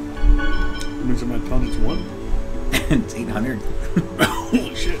weapon. How many of my tons? It's 1? It's 800.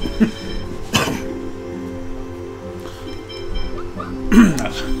 Holy shit.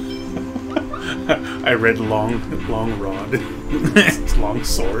 I read long rod. It's long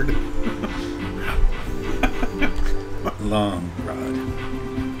sword. Long rod.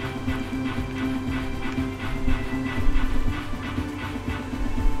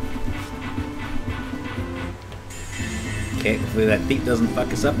 Okay, hopefully that thief doesn't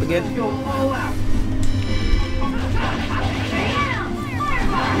fuck us up again. Go all out.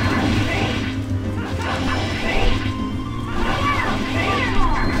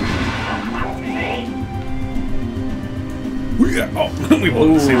 We both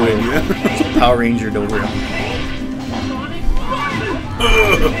had the same idea. Power Rangered over him.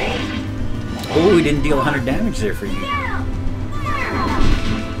 Oh, he didn't deal 100 damage there for you. You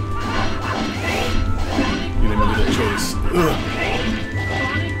didn't make that choice.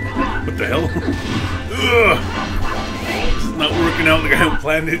 What the hell? It's not working out like I had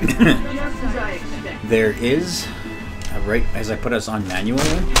planned it. Just as I expected. There is, right as I put us on manual,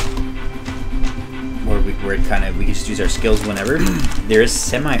 where it kind of we can just use our skills whenever. There is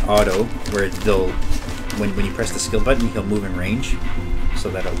semi-auto where they'll, when you press the skill button, he'll move in range, so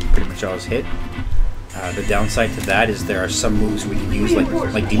that'll pretty much always hit. The downside to that is there are some moves we can use,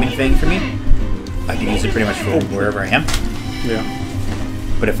 like Demon Fang for me. I can use it pretty much from wherever I am. Yeah.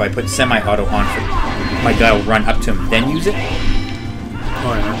 But if I put semi-auto on, my guy will run up to him, then use it.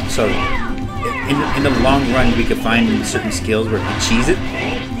 Oh, yeah. So, in the long run, we could find certain skills where we can cheese it.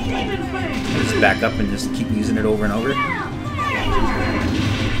 Just back up and just keep using it over and over.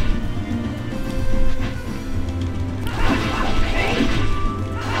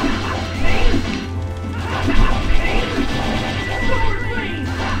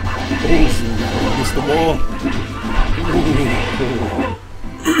 Oh, missed the ball.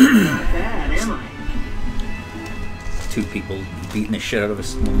 Bad, am I? Two people beating the shit out of a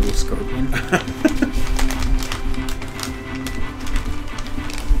small little scorpion.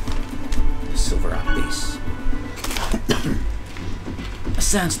 Silver rock base. A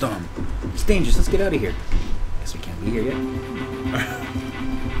sandstorm. It's dangerous. Let's get out of here. Guess we can't be here yet.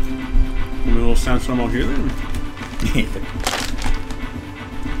 A little sandstorm out here then. Here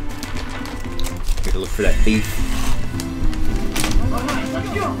to look for that thief. All right, let's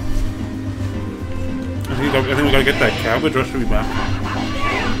go. I think we gotta get that cabbage rush to be back.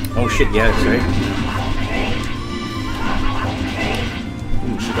 Oh shit! Yeah, that's right.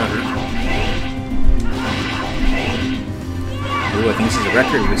 Oh shit, that hurt. Ooh, I think this is a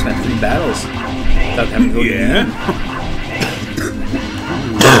record. We spent 3 battles without having to go to the end.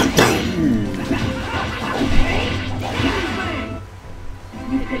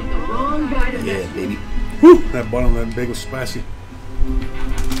 You picked the wrong guy to Yeah, mess with. baby. Whew, that bottom of that bag was spicy.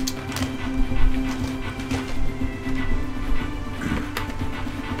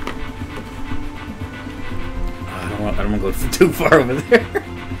 I don't want to go too far over there.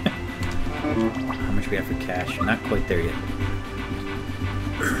 How much we have for cash? Not quite there yet.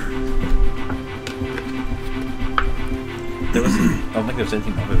 There was. I don't think there was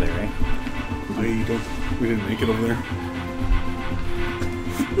anything over there, right? We didn't make it over there.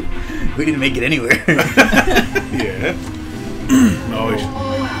 We didn't make it anywhere. Yeah. No, we should.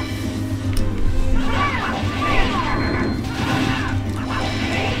 All out.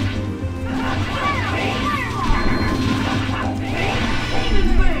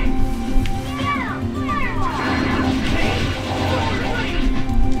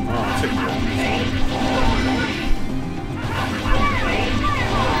 Oh, I'll take that.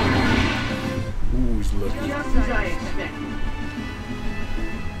 Ooh, he's lucky. Just as I expected.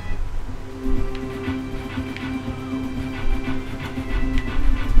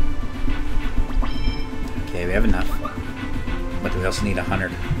 Okay, we have enough. But we also need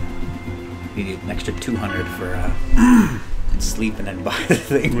 100. We need an extra 200 for sleep and then buy the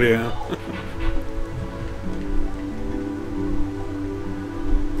thing. Yeah.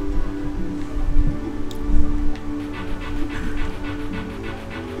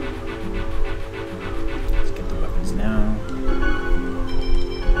 Let's get the weapons now.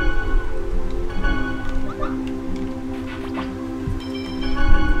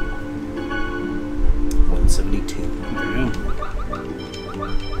 $172. Damn.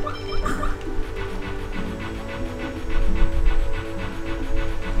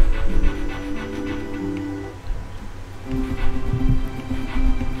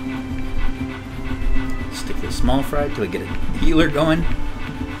 Stick with small fry till we get a healer going.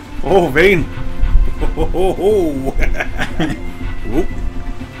 Oh, Vane. Oh, ho, ho. Whoop.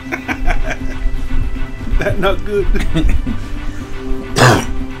 That not good.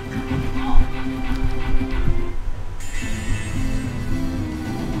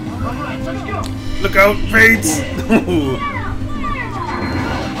 All right, let's go. Look out, Fates.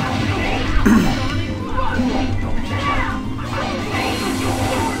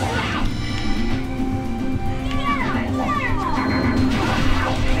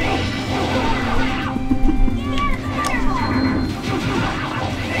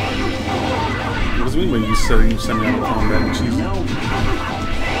 What does it mean when you send me out of combat and cheese?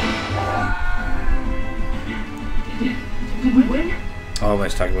 Did we win? Oh, I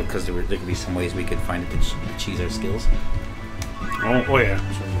was talking about because there could be some ways we could find it to cheese our skills. Oh yeah.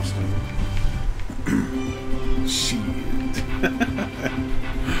 Shit.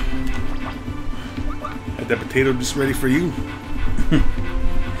 Had that potato just ready for you.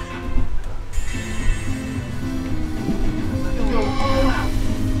 Go all out.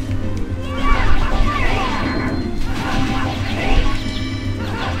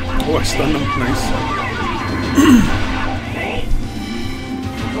 Oh, I stunned him. Nice.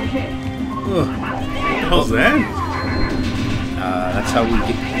 Okay. What the hell's that? That's how we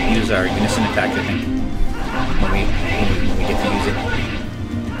use our unison attack, I think. When we get to use it.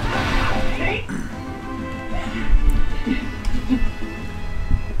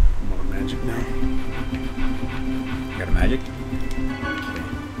 I'm on a magic now. Got a magic? Okay.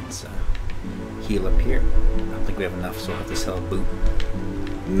 Let's heal up here. I don't think we have enough, so we'll have to sell a boot.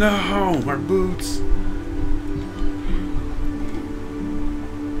 No, our boots.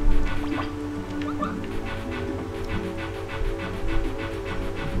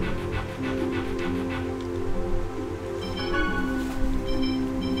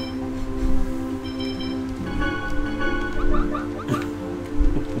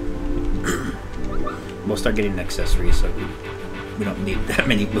 We'll start getting accessories, so we don't need that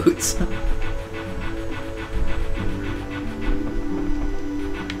many boots. How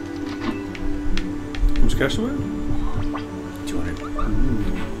much cash do we have? 200.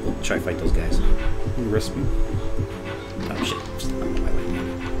 We'll try to fight those guys. Recipe. Oh shit. Just not my way.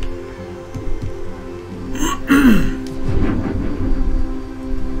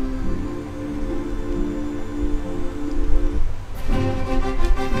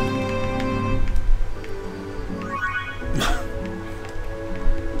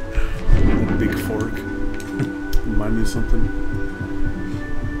 Big fork. Remind me of something.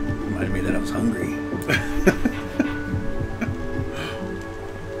 Reminded me that I was hungry.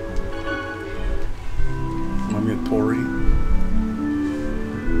 Remind me of Tori. I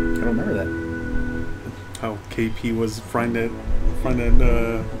don't remember that. How KP was frying that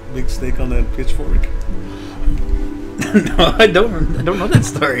big steak on that pitchfork. No, I don't know that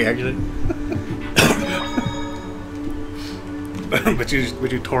story actually. but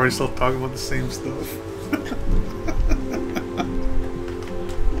you Tori still talking about the same stuff.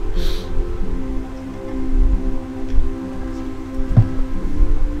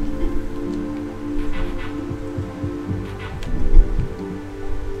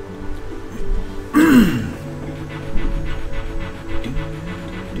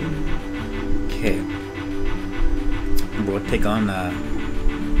 Okay. We'll take on the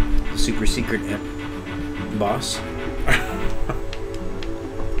super secret boss. I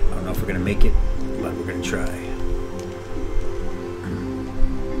don't know if we're gonna make it, but we're gonna try.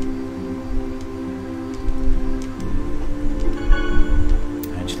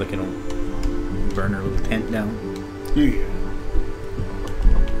 I'm just looking to burn her little tent down Yeah.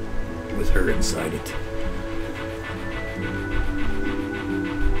 with her inside it.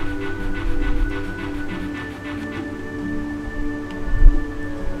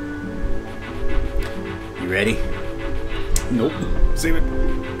 You ready? Nope. Save it.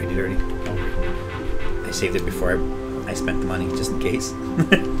 I did already. I saved it before I spent the money, just in case.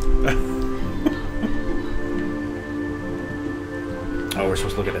 Oh, we're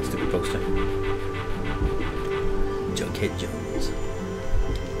supposed to look at that stupid poster. Jughead Jones.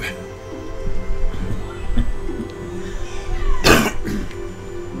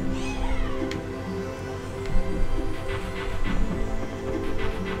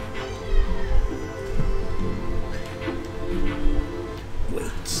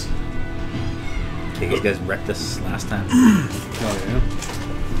 Wait. Okay, these guys wrecked us last time. Oh yeah.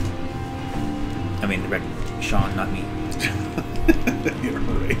 I mean, they wrecked Sean, not me. You're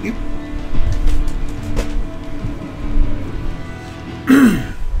right.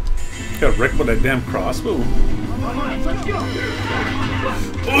 Got wrecked by that damn crossbow. Alright, let's go.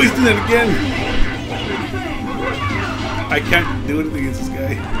 Oh, he's doing that again. I can't do anything against this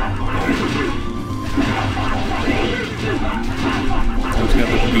guy. I'm just gonna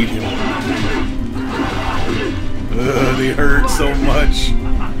have to beat him. Ugh, they hurt so much.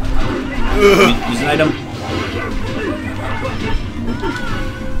 Ugh. Use an item.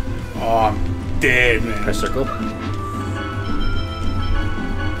 Oh, I'm dead, man. Press circle.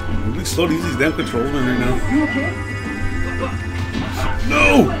 I'm really slow to use these damn controls right now. You okay?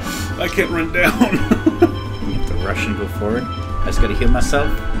 No! I can't run down. You have to rush and go forward. I just gotta heal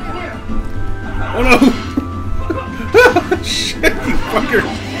myself. Oh no! Shit, you fucker!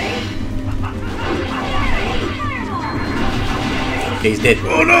 Okay, he's dead.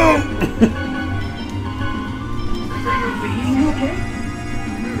 Oh no! You okay?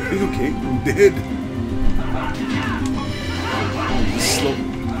 He's okay. I'm dead. Slow.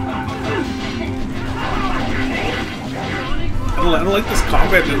 don't like this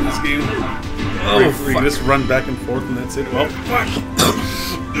combat in this game. Oh, where you just run back and forth and that's it. Well, fuck.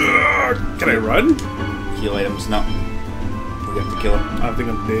 Can I run? Heal items, no. We have to kill him. I think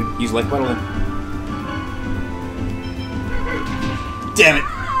I'm dead. Use life bottle then. Damn it!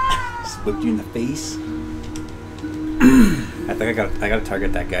 Just whipped you in the face. I think I gotta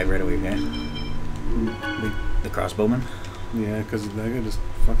target that guy right away, okay? The crossbowman. Yeah, because that guy just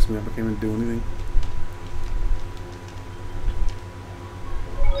fucks me up. I can't even do anything.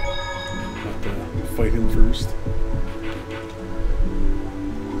 Have to fight him first.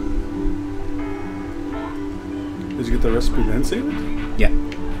 Did you get the recipe then save it? Yeah.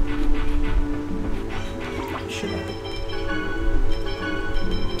 Should have it.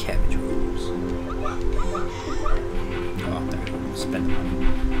 Cabbage rolls. Oh, there we go. Spend the money.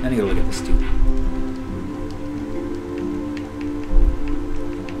 I need to look at this too.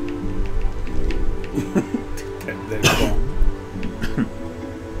 That bomb.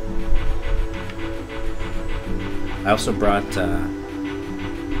 I also brought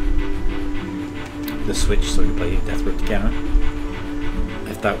the Switch so we can play Death Road to Canada.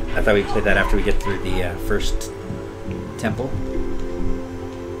 I thought we'd play that after we get through the first temple.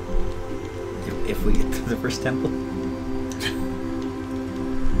 If we get to the first temple.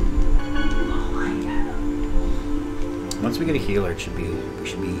 Once we get a healer, we should be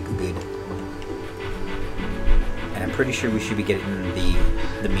good. And I'm pretty sure we should be getting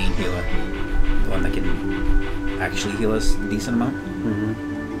the main healer, the one that can actually heal us a decent amount.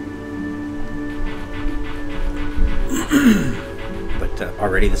 But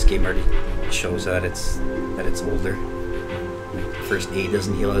already this game already shows that it's older. Like first aid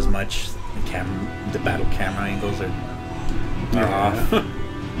doesn't heal as much. The battle camera angles are off.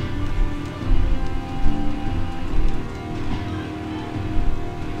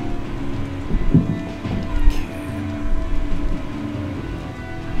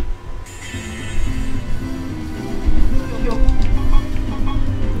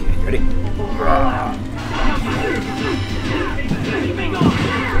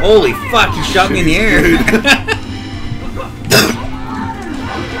 Holy fuck, he shot me in the air.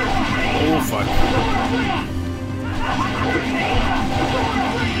 Oh fuck.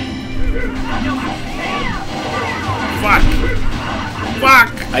 Fuck.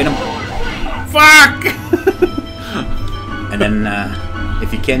 Fuck. Item. Fuck. And then,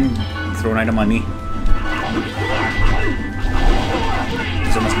 if you can, throw an item on me.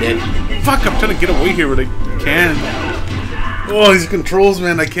 He's almost dead. Fuck, I'm trying to get away here, but I can't. Oh, these controls,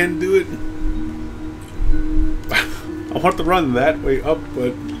 man, I can't do it. I want to run that way up,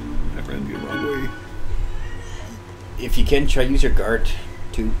 but I ran the wrong way. If you can, try use your guard,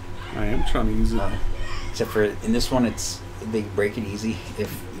 too. I am trying to use it. Except for, in this one, they break it easy.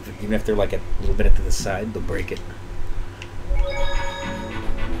 Even if they're like a little bit to the side, they'll break it.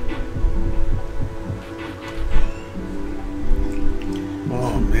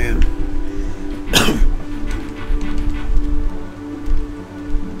 Oh, man.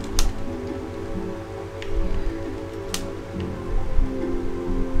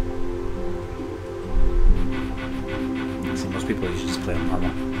 See, most people usually just play on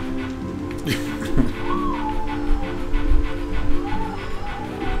normal.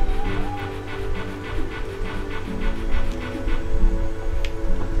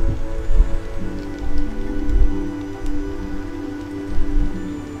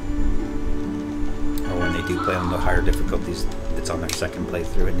 Play on the higher difficulties, it's on their second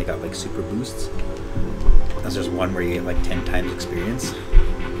playthrough and they got like super boosts. There's just one where you get like 10 times experience.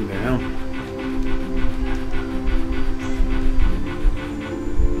 Yeah.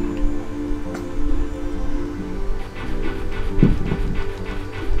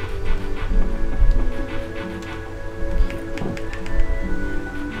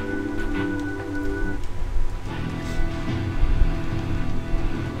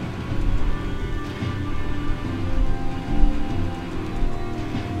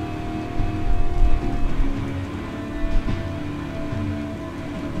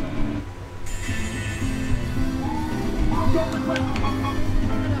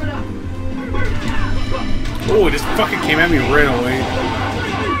 Oh, it just fucking came at me right away.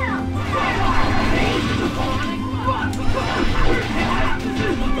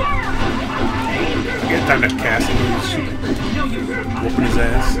 Get time to cast him. Whooping his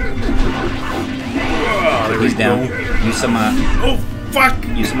ass. Oh, there He's we down. go. Use some Oh, fuck!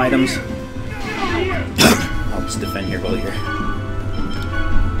 use some items. I'll just defend here while you're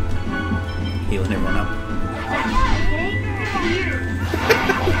healing everyone up.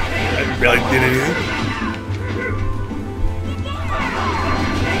 I barely did anything.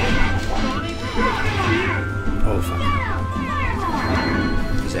 Oh fuck.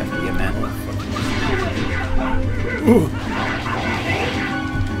 Ooh.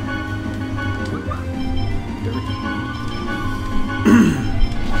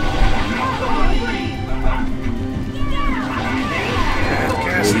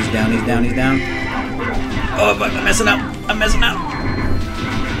 Oh, he's down, he's down, he's down. Oh, fuck, I'm messing up. I'm messing up.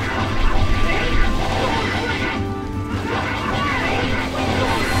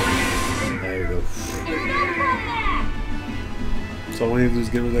 There you go. So all we need to do is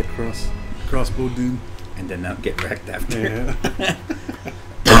get rid of that crossbow dude. And then not get wrecked after. Yeah.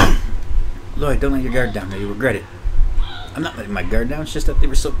 Lloyd, don't let your guard down or you'll regret it. I'm not letting my guard down, it's just that they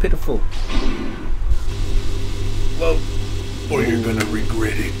were so pitiful. Whoa. Or you're gonna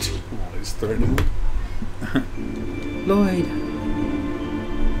regret it. Oh, he's threatening. Lloyd.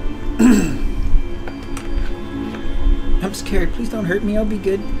 I'm scared. Please don't hurt me. I'll be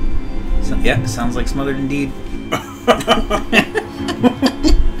good. So, yeah, sounds like smothered indeed.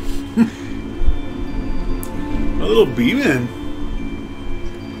 A little B-man.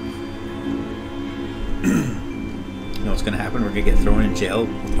 You know what's going to happen? We're going to get thrown in jail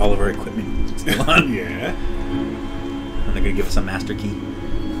with all of our equipment still on. Yeah. And they're going to give us a master key.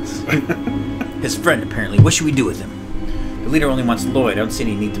 His friend, apparently. What should we do with him? The leader only wants Lloyd. I don't see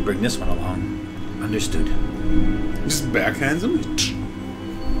any need to bring this one along. Understood. Just backhands him.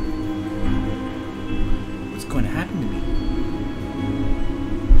 What's going to happen to me?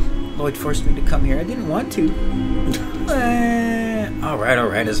 Lloyd forced me to come here. I didn't want to. Alright,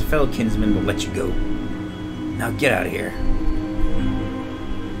 alright. As a fellow kinsman, we'll let you go. Now get out of here.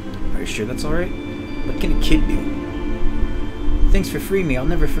 Are you sure that's alright? What can a kid do? Thanks for freeing me. I'll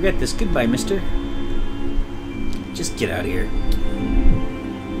never forget this. Goodbye, mister. Just get out of here.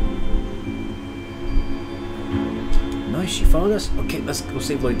 Nice, she followed us? Okay, let's go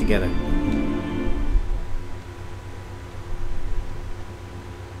save Lloyd together.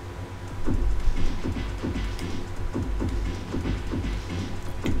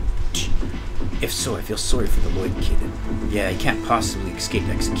 If so, I feel sorry for the Lloyd kid. Yeah, he can't possibly escape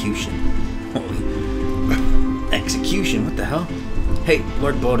execution. Holy... execution? What the hell? Hey,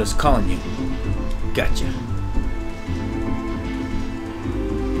 Lord Boda's calling you. Gotcha.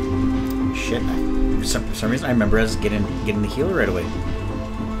 Shit, for some reason I remember us getting the healer right away.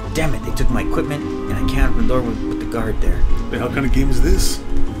 Damn it, they took my equipment and I can't open the door with the guard there. The hell kind of game is this?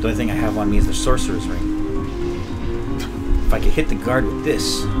 The only thing I have on me is the sorcerer's ring. If I could hit the guard with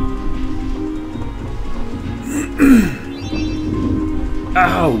this...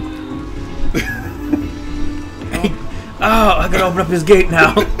 Ow! Oh, I gotta open up his gate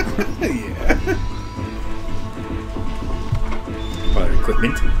now. Yeah. Other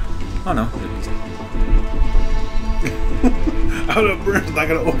equipment. Oh no. Out of burns, I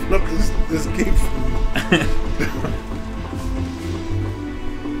gotta open up this gate.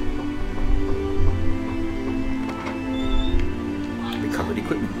 Recovered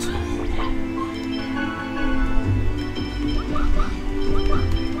equipment.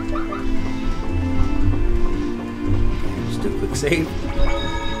 Just do a quick save.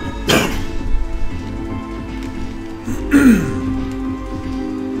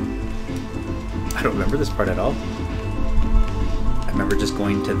 I don't remember this part at all. I remember just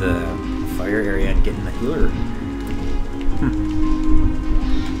going to the fire area and getting the healer.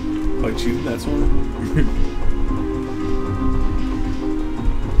 Like you, that's one.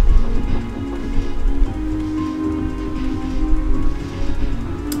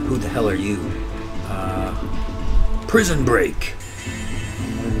 Who the hell are you? Prison break.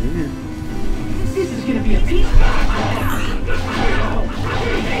 This is gonna be a piece.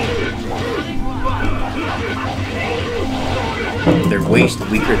 They're way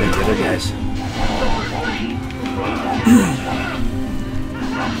weaker than the other guys.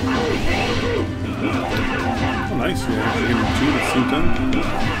 Oh, nice. Yeah, actually getting two at the same time.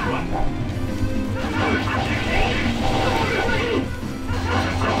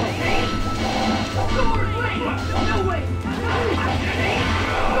 No way.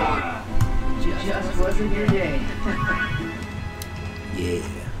 Just wasn't your day. Yeah.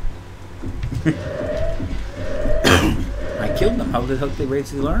 I killed them. How the hell did they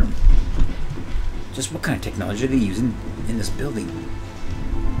raise the alarm? Just what kind of technology are they using in this building?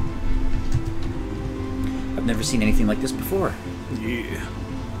 I've never seen anything like this before. Yeah.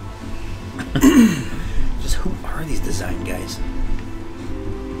 Just who are these design guys?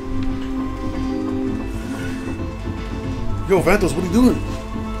 Yo, Vantos, what are you doing?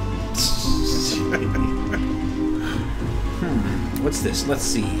 What's this? Let's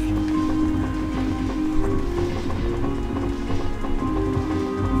see.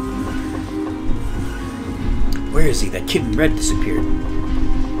 Where is he? That kid in red disappeared.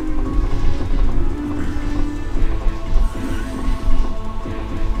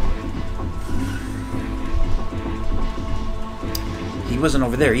 wasn't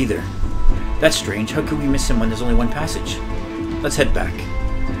over there either. That's strange. How could we miss him when there's only one passage? Let's head back.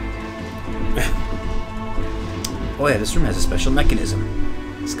 Oh yeah, this room has a special mechanism.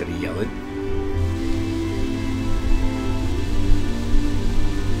 Just gotta yell it.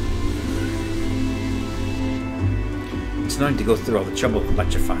 It's annoying to go through all the trouble of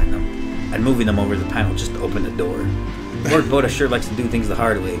electrifying them and moving them over the panel just to open the door. Lord Boda sure likes to do things the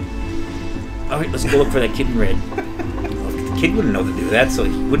hard way. Alright, let's go look for that kid in red. The kid wouldn't know to do that, so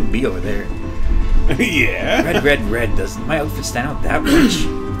he wouldn't be over there. Yeah. Red, red, red. Doesn't my outfit stand out that much?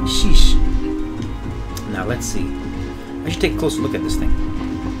 Sheesh. Now, let's see. I should take a closer look at this thing.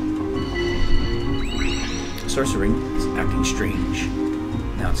 Sorcering is acting strange.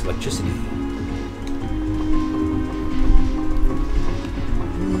 Now it's electricity.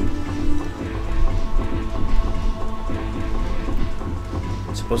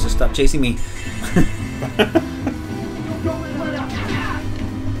 It's supposed to stop chasing me.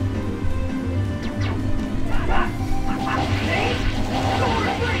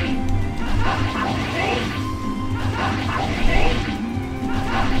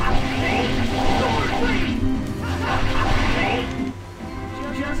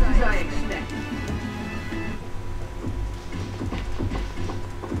 Just as I expected.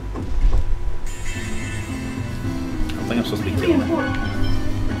 I don't think I'm supposed to be killing him.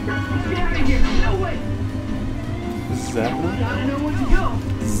 Get out of here! No way! This is happening? Gotta know when to go.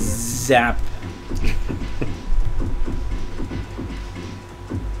 Zap.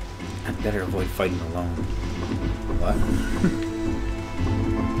 I'd better avoid fighting alone. What?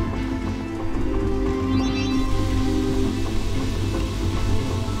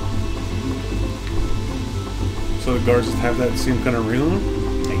 So the guards just have that same kind of reel on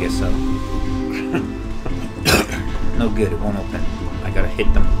them? I guess so. No good, it won't open. I gotta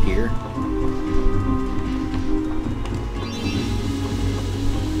hit them here.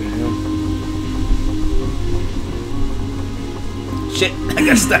 Damn. Shit, I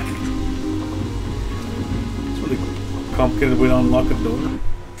got stuck. It's really complicated way to unlock a door.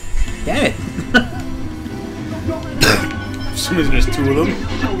 Damn it. For some reason there's two of them.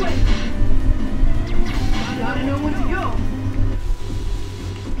 No way! Gotta know when to go.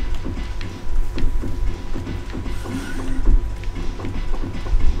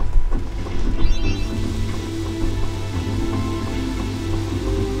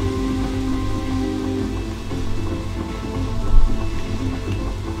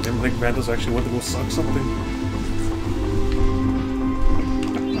 I think Vandals actually went to go suck something.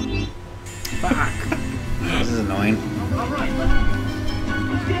 Fuck. This is annoying. Alright,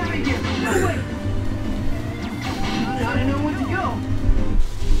 let's get out of here. No way! Gotta know when to go.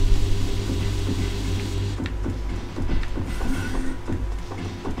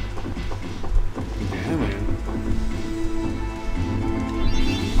 Yeah, man.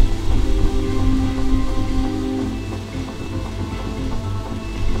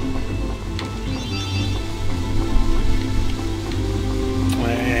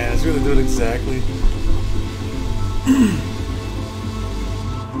 Man, it's really doing exactly.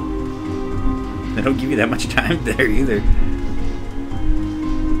 They don't give you that much time there either. Guess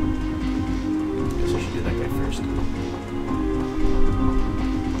I should do that guy first.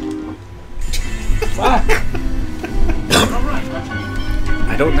 Fuck!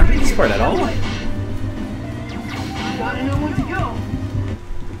 I don't remember this part at all. Gotta know when to go.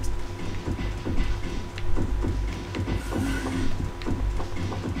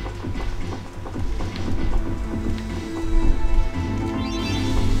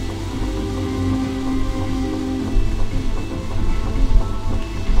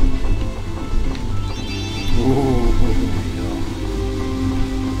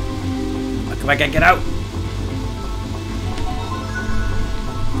 If I can get out.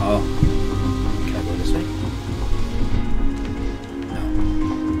 Oh. Can I go this way?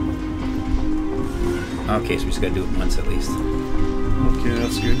 No. Okay, so we just gotta do it once at least. Okay,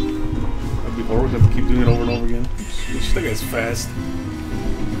 that's good. That'd be horrible to have to keep doing it over and over again. This thing is fast.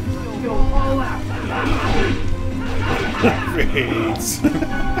 Go all out. Great.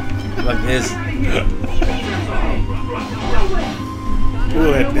 Look at this.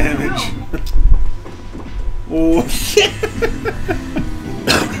 Oh, that damage. Oh, shit.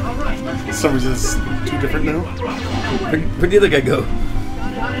 For some reason it's too different now. Where'd the other guy go?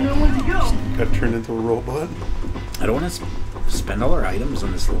 Gotta know when to go. Got turned into a robot. I don't want to spend all our items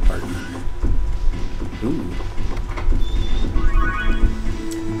on this little part. Ooh.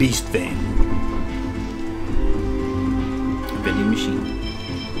 Beast thing. Vending machine.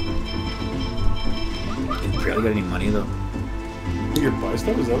 You barely got any money though. You can buy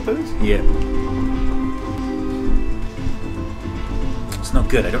stuff? Is that what that is? Yeah. It's no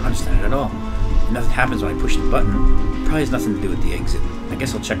good. I don't understand it at all. Nothing happens when I push the button. Probably has nothing to do with the exit. I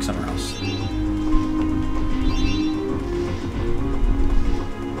guess I'll check somewhere else. Oh,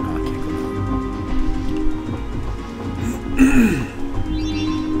 I can't go down.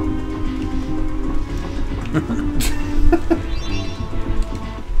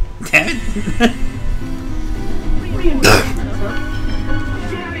 Damn it!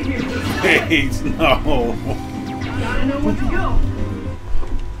 Hey, no. Gotta know when to go.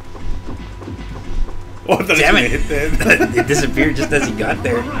 Oh, I thought Damn it it! hit that. It disappeared just as he got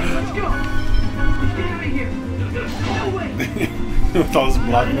there. Alright, let's go. Get out of here. No way. With all this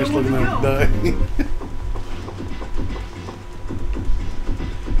blockness looking at him die.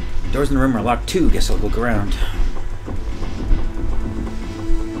 Doors in the room are locked too. Guess I'll look around.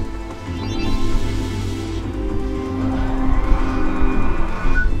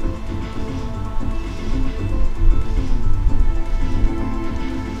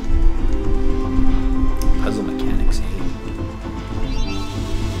 Puzzle mechanics, eh?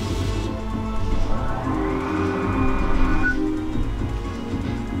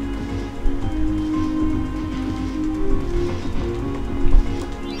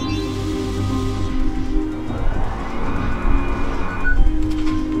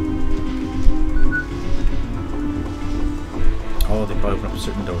 Oh, they probably open up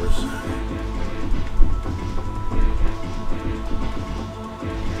certain doors.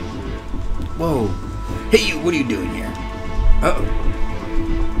 Whoa. Hey, you, what are you doing here? Uh-oh.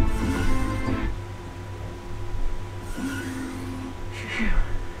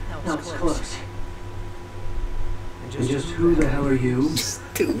 That was close. And just who the hell are you?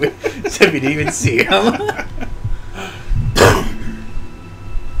 Stupid. So you didn't even see him.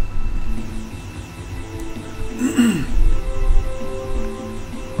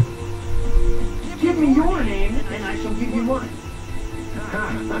 Give me your name, and I shall give you mine.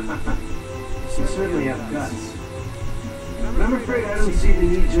 You certainly have guts. But I'm afraid I don't see the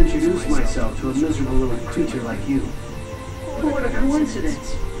need to introduce myself to a miserable little creature like you. What a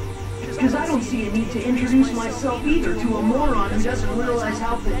coincidence. Because I don't see a need to introduce myself either to a moron who doesn't realize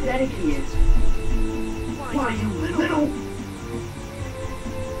how pathetic he is. Why, you little...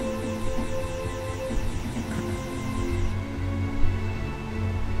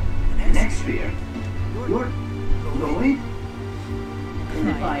 Next sphere. You're going?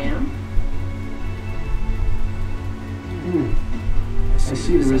 If I am. I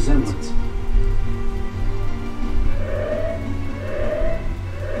see the resemblance.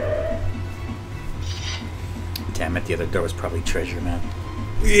 Damn it, the other door was probably treasure, man.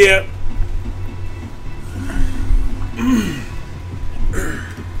 Yeah.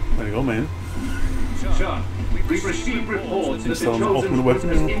 There you go, man. Sir, we've received reports that the Still an chosen ultimate weapon,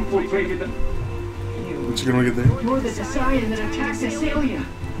 has you know? infiltrated the... What you gonna get there? You're the Decian that attacked Cecilia.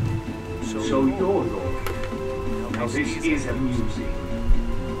 So you're Lord. Now this is amusing.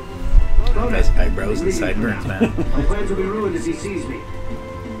 Nice eyebrows and sideburns, man. My plans will be ruined as he sees me.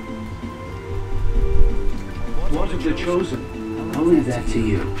 What of the chosen? I'll leave that to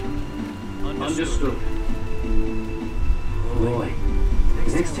you. Understood. Roy,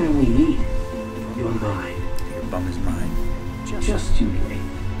 the next time we meet, you're mine. Your bum is mine. Just you wait.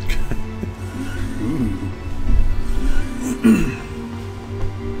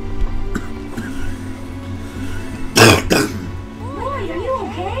 Roy, are you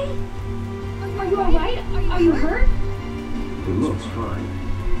okay? Are you alright? Are you hurt? It looks fine.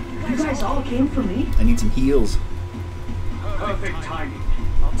 You guys all came for me? I need some heals. Perfect timing.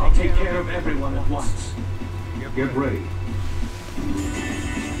 I'll take care of everyone at once. Get ready.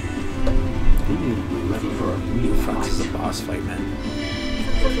 Ready for a real Fuck, this is a fight. boss fight, man.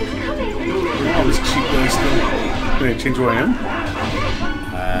 Something's coming. Oh, this cheap guy still. Wait, change who I am?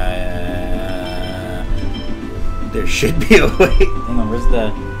 There should be a way. Hang on, where's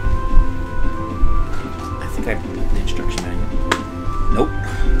the... I think I put the instruction manual. Nope.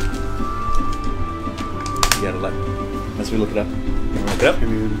 You gotta let... Unless we look it up. You wanna look it up? Can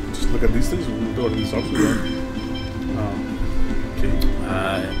you just look at these things? We'll go to these options. Okay.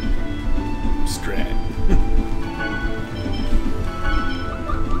 Strat.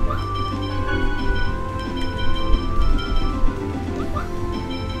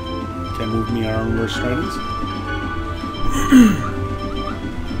 Can't move me around where Strat is.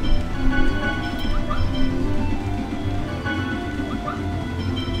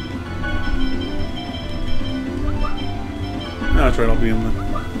 No, that's right, I'll be in the...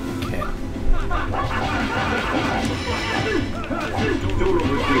 Okay.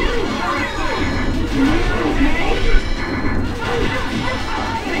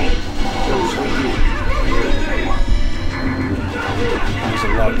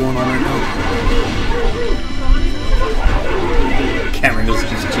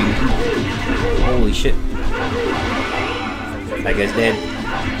 That guy's dead.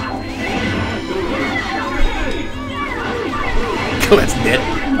 Colette's dead.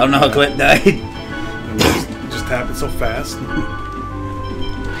 I don't know how Colette died. Just happened so fast.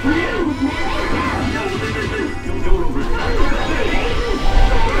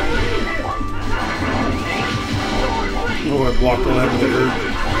 Oh, I blocked all that with it hurt.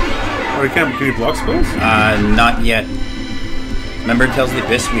 Oh, can you block spells? Not yet. Remember it tells the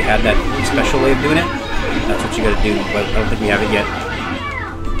Abyss we had that special way of doing it? That's what you gotta do, but I don't think we have it yet.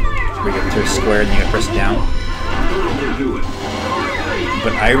 Bring it to a square and then you gotta press it down.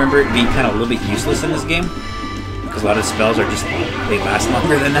 But I remember it being kind of a little bit useless in this game. Because a lot of spells are just, they last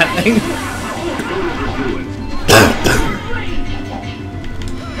longer than that thing.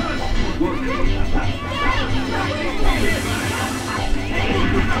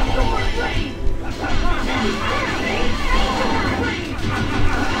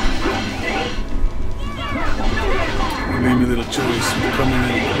 Made me a little choice. Come in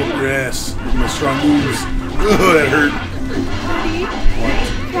and whoop your ass with my strong moves. Oh, that hurt. What?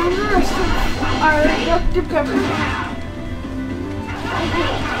 Our electric coverage.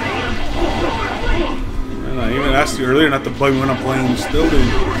 I even asked you earlier not to plug me when I'm playing. Still did.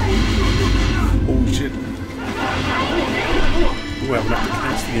 Oh shit. Oh, I have enough to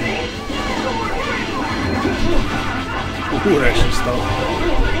cast again. Oh, it actually stopped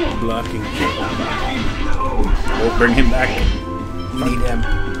blocking. We'll bring him back. We need him.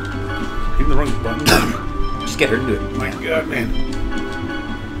 Hitting the wrong button. Just get her to do it. My god, man.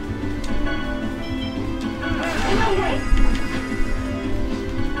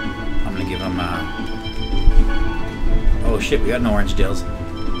 I'm gonna give him oh shit, we got no orange gels.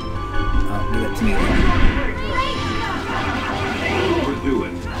 Oh, give it to me. Do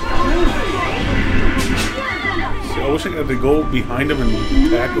it. See, I wish I had to go behind him and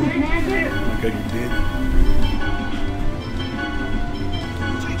attack him. Like I did.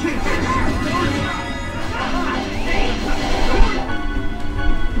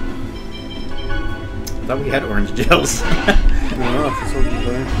 I thought we had orange gels. I don't know if it's over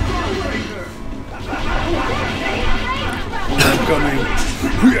there. I'm coming.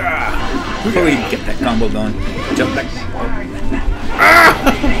 Before we get that combo going, jump back.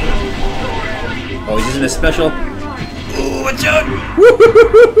 Oh, he's using a special. Oh, watch out!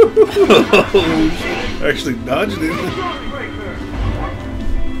 I actually dodged it.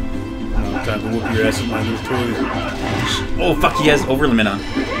 Now time to whoop your ass with my little toy. Oh fuck, he has over limit on. I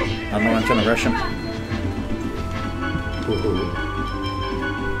don't know, I'm trying to rush him.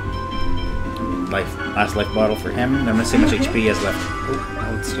 Life, last life bottle for him. I'm gonna see how much HP he has left.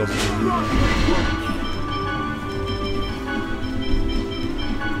 Oh, it's still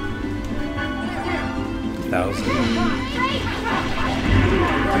 1,000.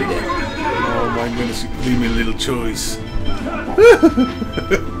 Oh my goodness, you gave me a little choice.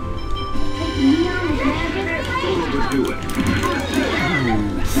 Do it.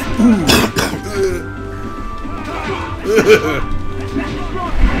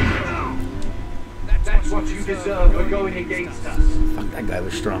 That's what you deserve for going against us. Fuck, that guy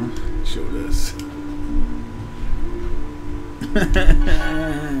was strong. Showed us.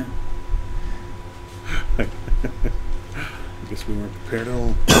 I guess we weren't prepared at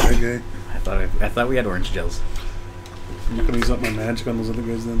all. Okay. I thought we had orange gels. I'm not gonna use up my magic on those other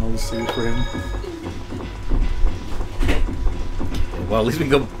guys then. I'll just save it for him. Well, at least we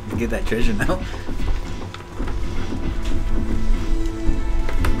can go get that treasure now.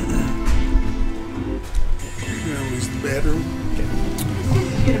 Now use the bathroom. This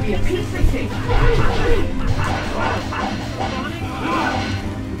is gonna be a piece of cake.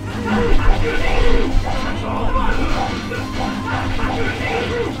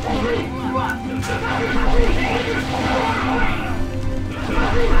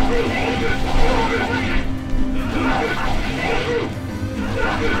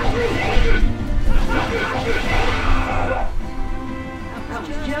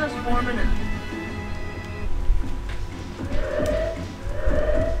 I was just warming up.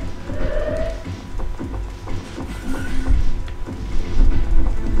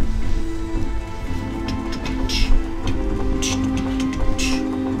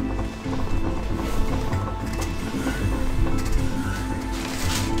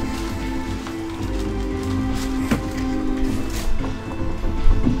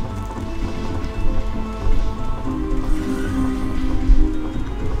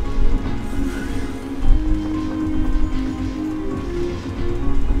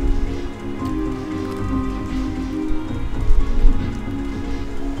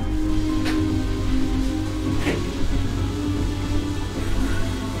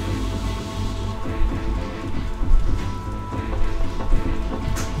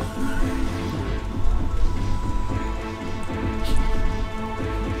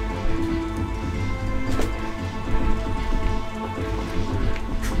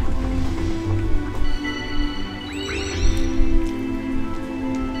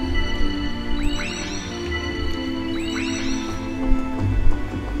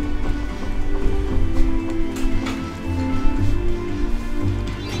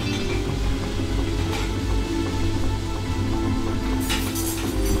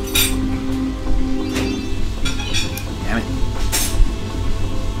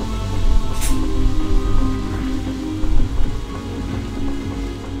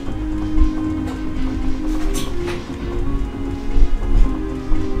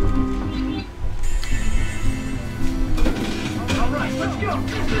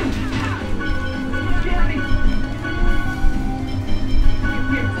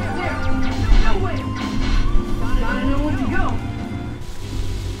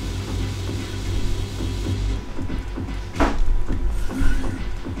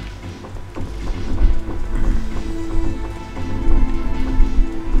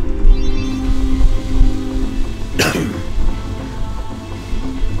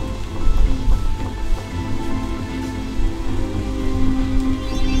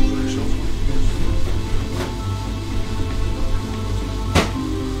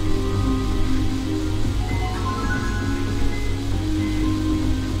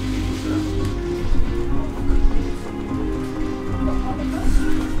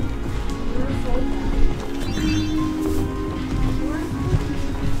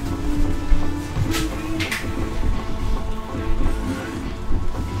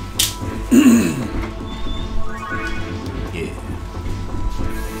 Yeah.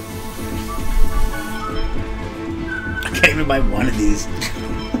 I can't even buy one of these.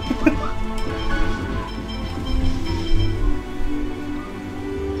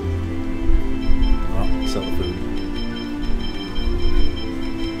 Oh, sell the food.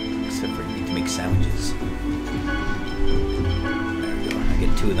 Except for you need to make sandwiches. There we go. I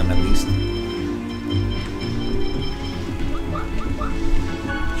get 2 of them at least.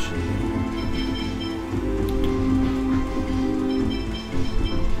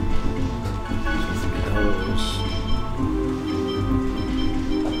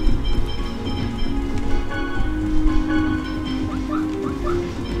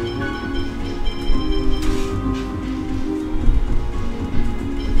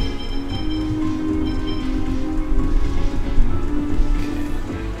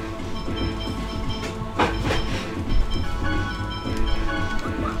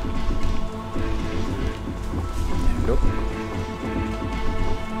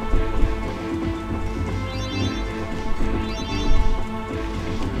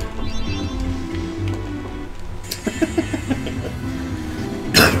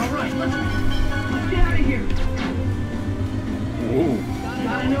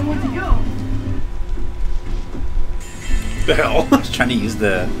 The hell? I was trying to use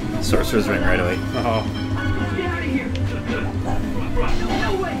the sorcerer's ring right away. Oh. Get out of here!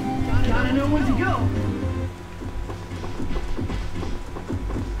 No way! Gotta know when to go!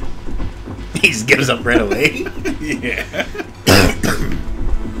 He just gives up right away. Yeah. So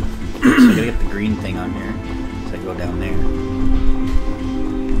I gotta get the green thing on here. So I go down there.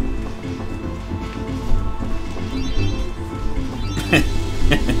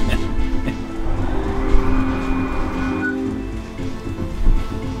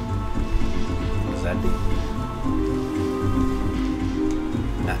 What's that do?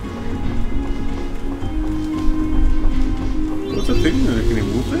 Nah. What's the thing? Can you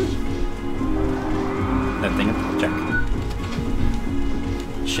move it? That thing up, check.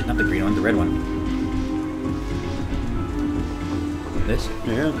 Shit, not the green one, the red one. This?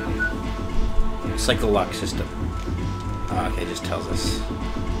 Yeah. Cycle lock system. Oh, okay, it just tells us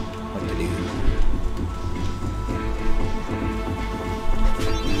what to do.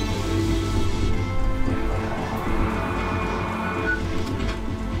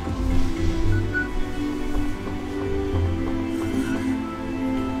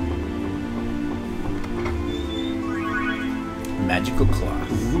 Magical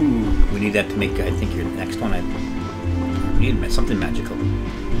cloth. Ooh. We need that to make, I think, your next one. We need something magical.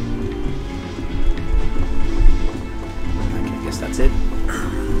 Okay, I guess that's it.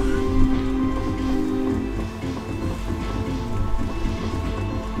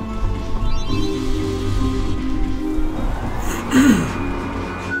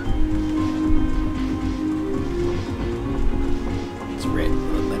 It's red.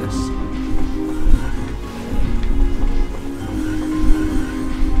 Lettuce.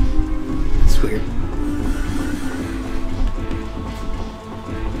 It's weird.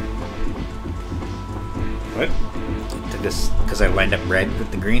 What? Took this because I lined up red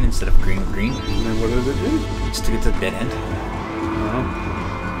with the green instead of green with green. And then what did it do? Just to get to the dead end.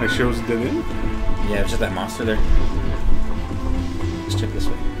 Oh. It shows it dead end? Yeah, it's just that monster there. Let's check this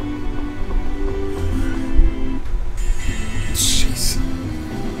way. Jeez.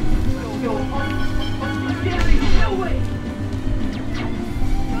 Get out of here! No way!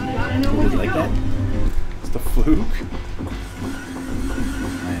 Gotta know Would when you to like go! that? It's the fluke.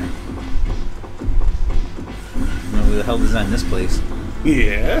 I don't know who the hell designed this place.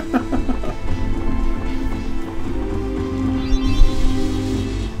 Yeah.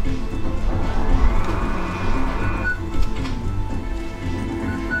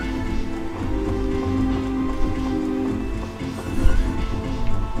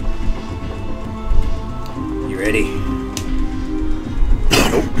 You ready?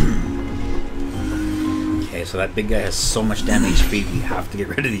 Okay, so that big guy has so much damn HP, we have to get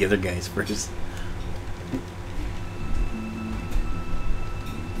rid of the other guys first.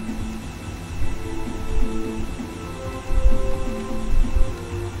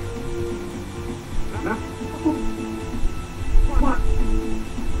 What?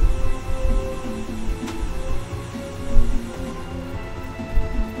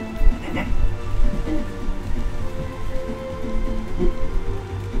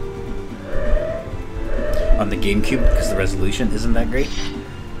 On the GameCube, because the resolution isn't that great,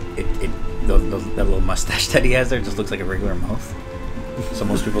 that little mustache that he has there just looks like a regular mouth. So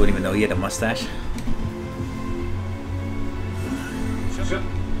most people wouldn't even know he had a mustache.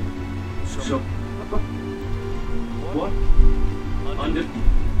 So, what?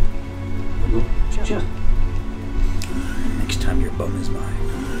 Just... Next time your bum is mine.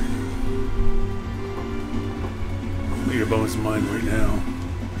 Your bum is mine right now.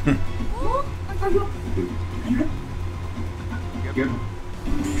 Are you... Get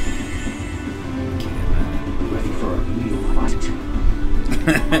ready for a real fight.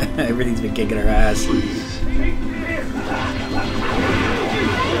 Everything's been kicking her ass.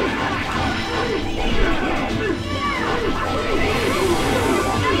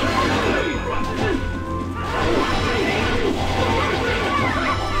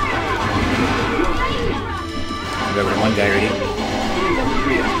 Remember one guy already.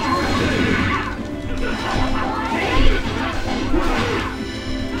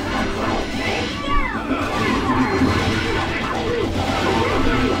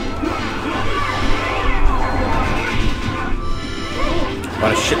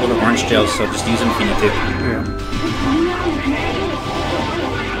 Bought a shitload of orange gels, so just use them if you need to. Yeah.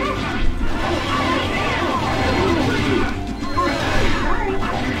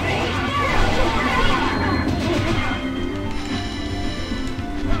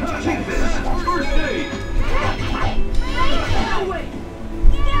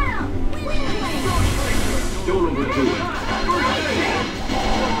 Don't overdo it.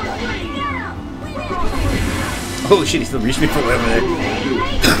 Oh shit, he still reached me for way over there.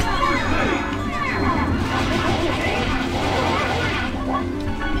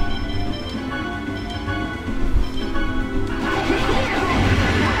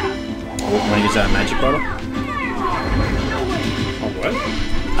 Want to use that magic bottle? Oh, what?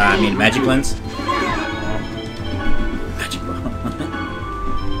 I mean magic lens. Magic bottle.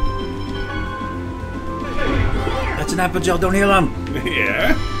 That's an apple gel, don't heal him!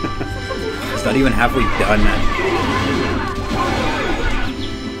 Yeah. It's not even halfway done, man.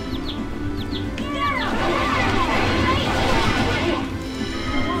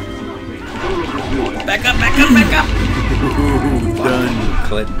 Back up, back up, back up! Done.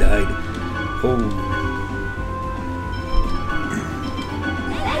 Clint died. Oh.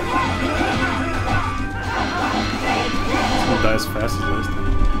 It's gonna die as fast as last time.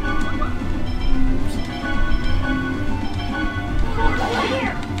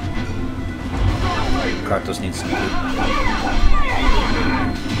 Kratos needs some food.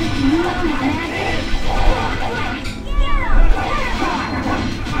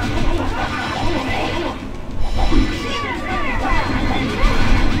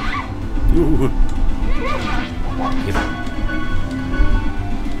 Ooh. Yep.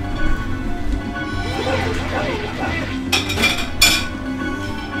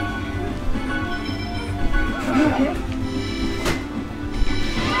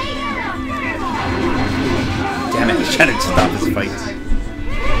 Damn it, he's trying to stop his fights.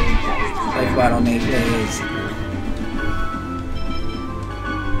 Life bottle made please.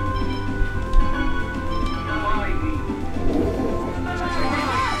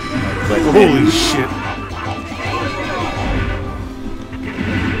 Holy shit.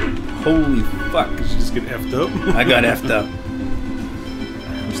 Holy fuck. Did you just get effed up? I got effed up.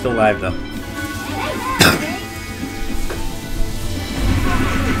 I'm still alive though.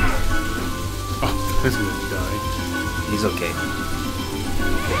 Oh, this gonna die. He's okay.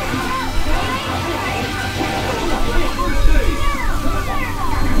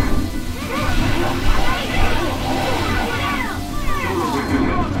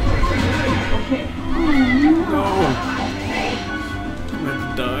 No. I'm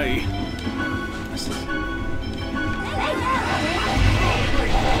gonna die.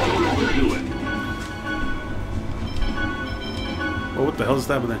 Oh, what the hell is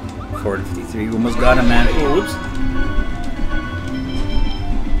happening? 453. We almost got him, man. Oh, whoops.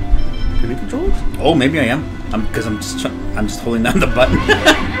 Can you control it? Oh, maybe I am. Because I'm just holding down the button.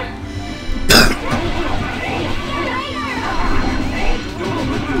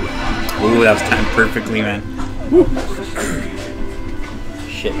 Ooh, that was timed perfectly, man.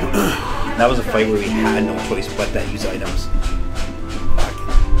 Shit. That was a fight where we had no choice but to use items. Fuck.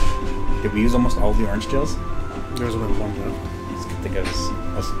 Did we use almost all the orange gels? There's only one left. I think I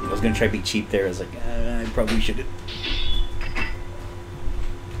was gonna try to be cheap there. I was like, I probably shouldn't.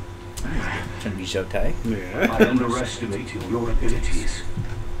 Trying to be Showtime. Yeah. I underestimated your abilities.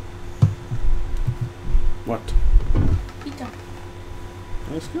 What? Pizza.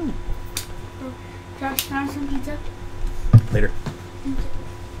 Let's go. Josh, can I have some pizza? Later.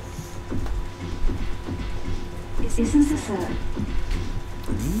 Isn't this a...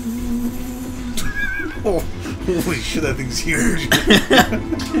 Oh, holy shit, that thing's huge.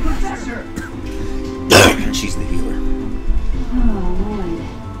 She's the healer. Oh, Lloyd.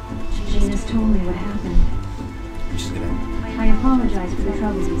 Gina's told me what happened. She's gonna. I apologize for the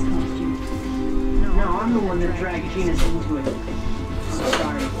trouble he's caused you. Now I'm the one that dragged Genus into it.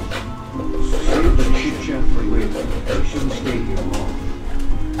 Sorry. Save the chit chat for later. We shouldn't stay here long.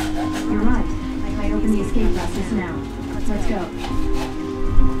 You're right. I open the escape process now. Let's go.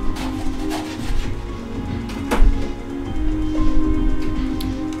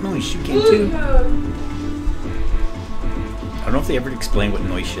 Noise, you can too. I don't know if they ever explain what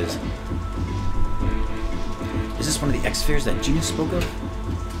Noise is. Is this one of the X-spheres that Genius spoke of?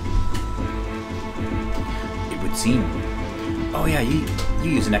 It would seem. Oh yeah, you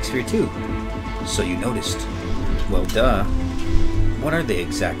use an X-sphere too. So you noticed. Well, duh. What are they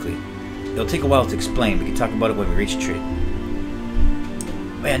exactly? It'll take a while to explain. We can talk about it when we reach Tree.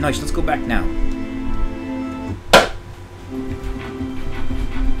 Oh yeah, Noise, let's go back now.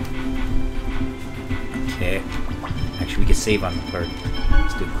 Okay. Actually, we can save on the part.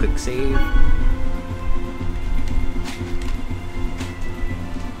 Let's do a quick save.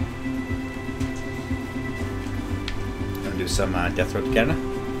 Gonna do some Death Road to Canada.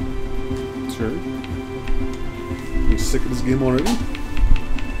 Sure. You sick of this game already?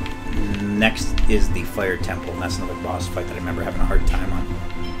 Next is the Fire Temple, and that's another boss fight that I remember having a hard time on.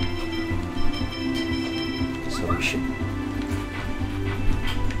 So we should...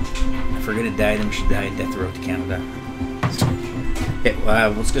 If we're gonna die, then we should die in Death Road to Canada. So, okay,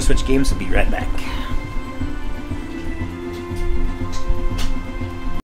 let's go switch games and be right back.